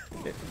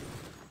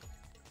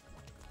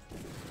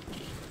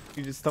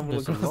 You just stumbled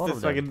There's a across lot this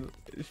of them.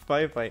 fucking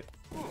firefight.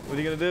 What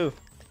are you gonna do?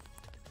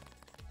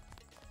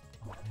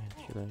 Oh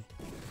man, should I?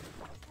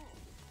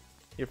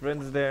 Your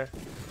friend's there.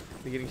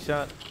 They're getting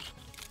shot.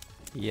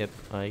 Yep,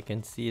 I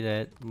can see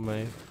that.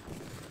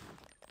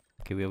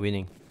 Okay, we're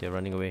winning. They're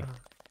running away.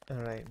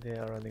 Alright, they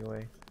are running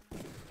away.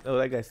 Oh,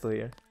 that guy's still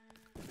here.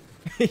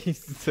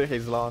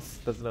 he's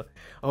lost. Doesn't know.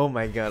 Oh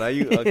my god, are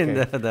you okay?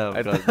 No, I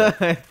of course not.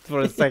 thought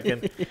for a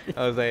second,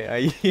 I was like, are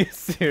you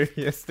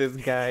serious? This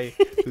guy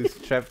who's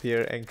trapped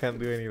here and can't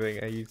do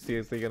anything. Are you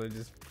seriously gonna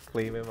just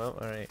flame him up?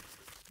 Alright.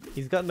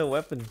 He's got no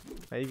weapon.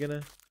 Are you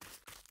gonna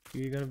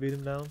beat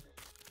him down?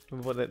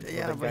 What that,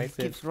 Yeah, what that but guy he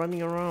said. keeps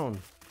running around.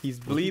 He's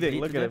Will he bleeding.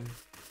 bleed Look to at him.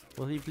 death?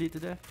 Will he bleed to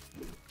death?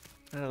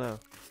 I don't know.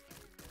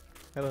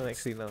 I don't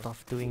actually know. Stop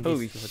doing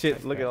Holy this. to shit!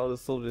 attack Look at that. all the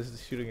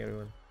soldiers shooting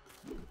everyone.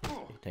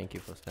 Okay, thank you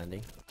for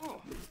standing.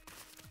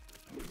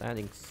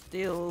 Standing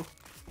still.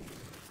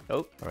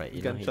 Oh, Alright,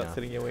 you know he gunshot now.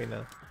 sitting your way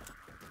now.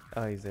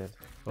 Oh, he's dead.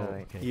 Oh,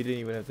 Alright, okay. you didn't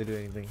even have to do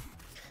anything.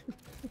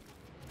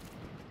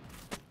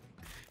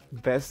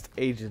 Best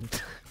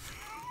agent.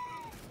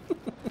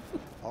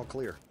 All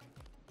clear.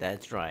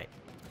 That's right.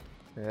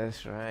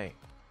 That's right.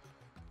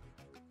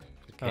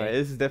 Okay. Alright,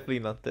 this is definitely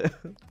not the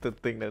the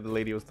thing that the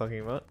lady was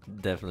talking about.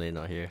 Definitely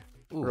not here.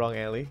 Ooh, Wrong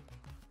alley.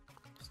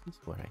 is this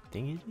what I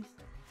think it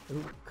is?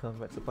 Ooh,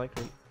 combat supply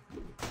crate.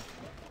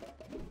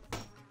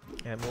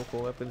 Ammo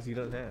for weapons you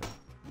don't have.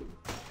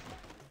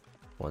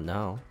 Well,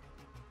 now.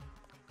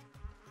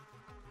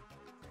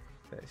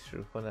 That's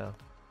true for now.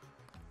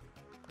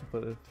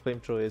 But the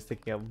flamethrower is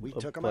taking up We a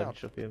took 'em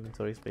bunch of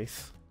inventory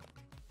space.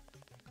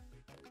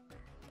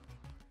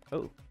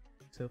 Oh,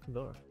 it's an open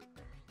door.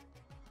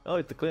 Oh,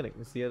 it's the clinic.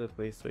 It's the other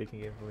place where you can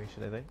get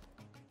information, I think.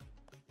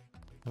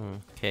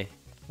 Okay,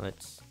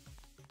 let's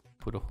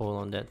put a hole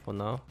on that for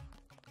now.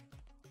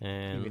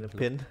 And You mean a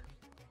pin?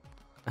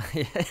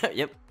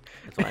 Yep,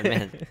 that's what I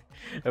meant.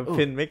 A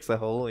pin makes a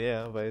hole,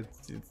 yeah, but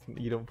it's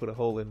you don't put a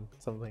hole in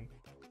something.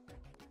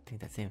 I think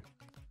that's him.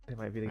 That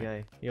might be the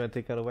guy. You want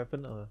to take out a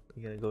weapon, or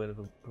you gonna go in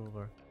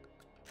over?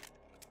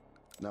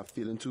 Not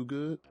feeling too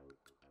good?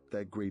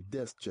 That great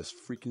death's just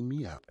freaking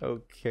me out.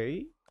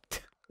 Okay.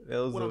 That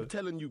was What I'm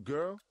telling you,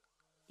 girl,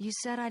 You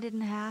said I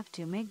didn't have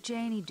to. Make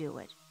Janie do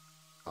it.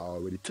 I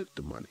already took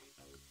the money.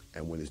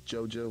 And when it's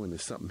JoJo and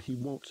it's something he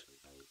wants,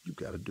 you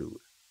gotta do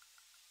it.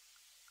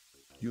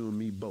 You and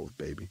me both,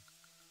 baby.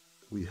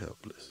 We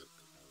helpless.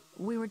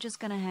 We were just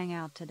gonna hang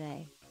out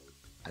today.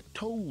 I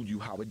told you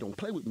how it don't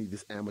play with me,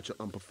 this amateur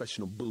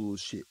unprofessional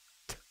bullshit.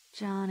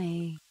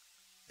 Johnny.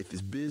 If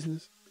it's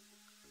business,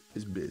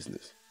 it's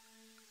business.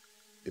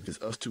 If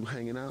it's us two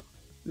hanging out,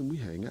 then we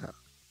hang out.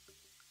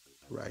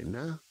 Right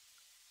now,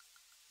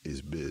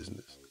 it's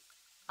business.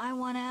 I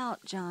want out,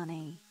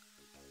 Johnny.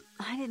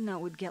 I didn't know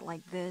it would get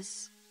like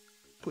this.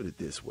 Put it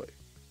this way.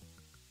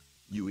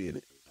 You in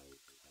it.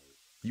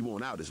 You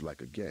want out is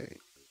like a game.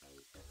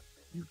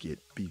 You get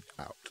beat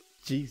out.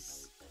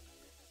 Jeez.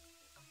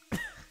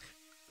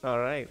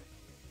 Alright.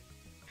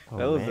 Oh,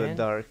 That was a man.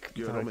 dark,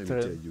 Girl, don't dark make me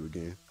turn. tell you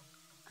again.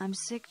 I'm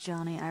sick,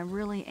 Johnny. I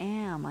really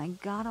am. I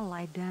gotta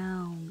lie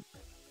down.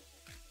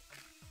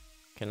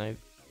 Can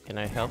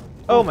I help?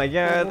 Oh my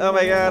god, oh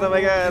my god, oh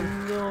my god.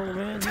 No,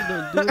 man, you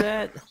don't do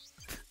that.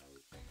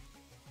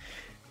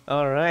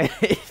 Alright.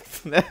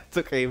 That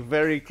took a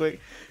very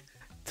quick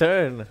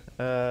turn.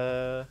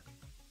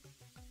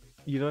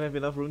 You don't have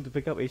enough room to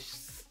pick up a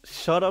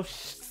sort of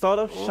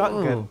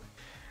shotgun.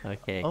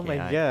 Okay. Oh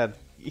my I- god.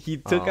 He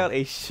took Oh. out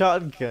a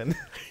shotgun.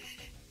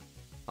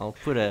 I'll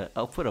put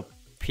a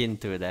pin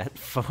to that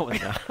for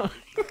now.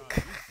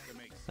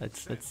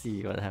 Let's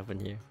see what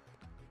happened here.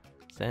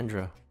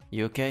 Sandra,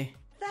 you okay?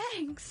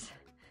 Thanks.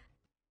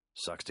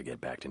 Sucks to get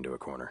backed into a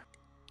corner.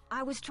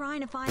 I was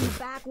trying to find the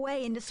back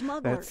way into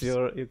smugglers. That's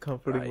your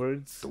comforting Right.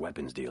 words. The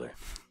weapons dealer.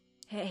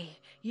 Hey,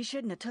 you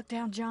shouldn't have took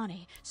down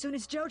Johnny. Soon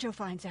as Jojo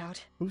finds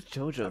out. Who's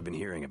Jojo? I've been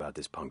hearing about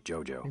this punk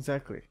JoJo.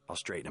 Exactly. I'll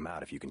straighten him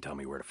out if you can tell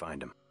me where to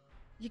find him.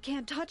 You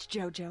can't touch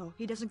Jojo.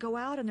 He doesn't go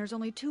out, and there's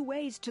only 2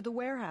 ways to the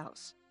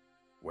warehouse.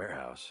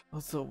 Warehouse.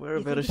 Also, wear a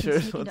You better think you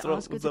shirt. can sneak What's into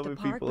what's Osgood's up at the with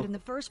park, people but in the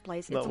first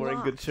place, not it's wearing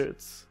good locked.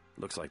 shirts?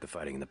 Looks like the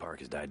fighting in the park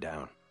has died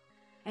down.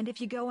 And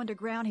if you go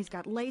underground, he's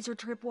got laser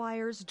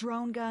tripwires,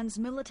 drone guns,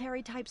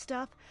 military type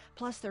stuff,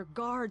 plus there are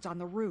guards on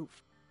the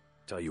roof.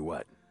 Tell you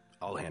what,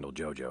 I'll handle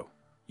JoJo.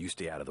 You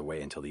stay out of the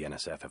way until the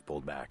NSF have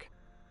pulled back.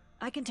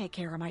 I can take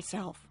care of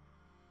myself.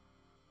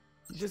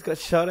 You just got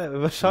shot at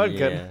with a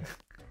shotgun. Yeah.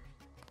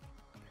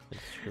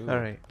 That's true.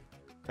 Alright.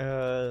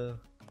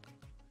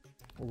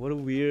 What a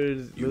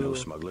weird You know little...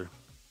 Smuggler?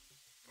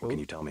 What can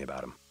you tell me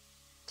about him?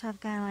 Tough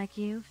guy like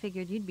you,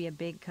 figured you'd be a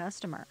big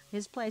customer.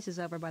 His place is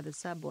over by the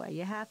subway.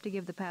 You have to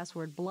give the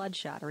password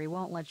Bloodshot or he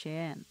won't let you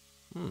in.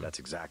 That's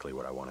exactly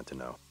what I wanted to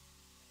know.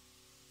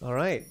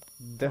 Alright.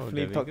 Definitely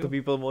there we talk to go.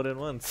 people more than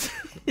once.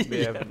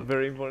 They have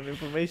very important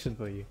information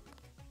for you.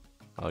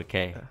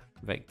 Okay,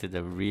 back to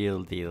the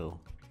real deal.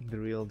 The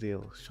real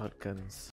deal. Shotguns.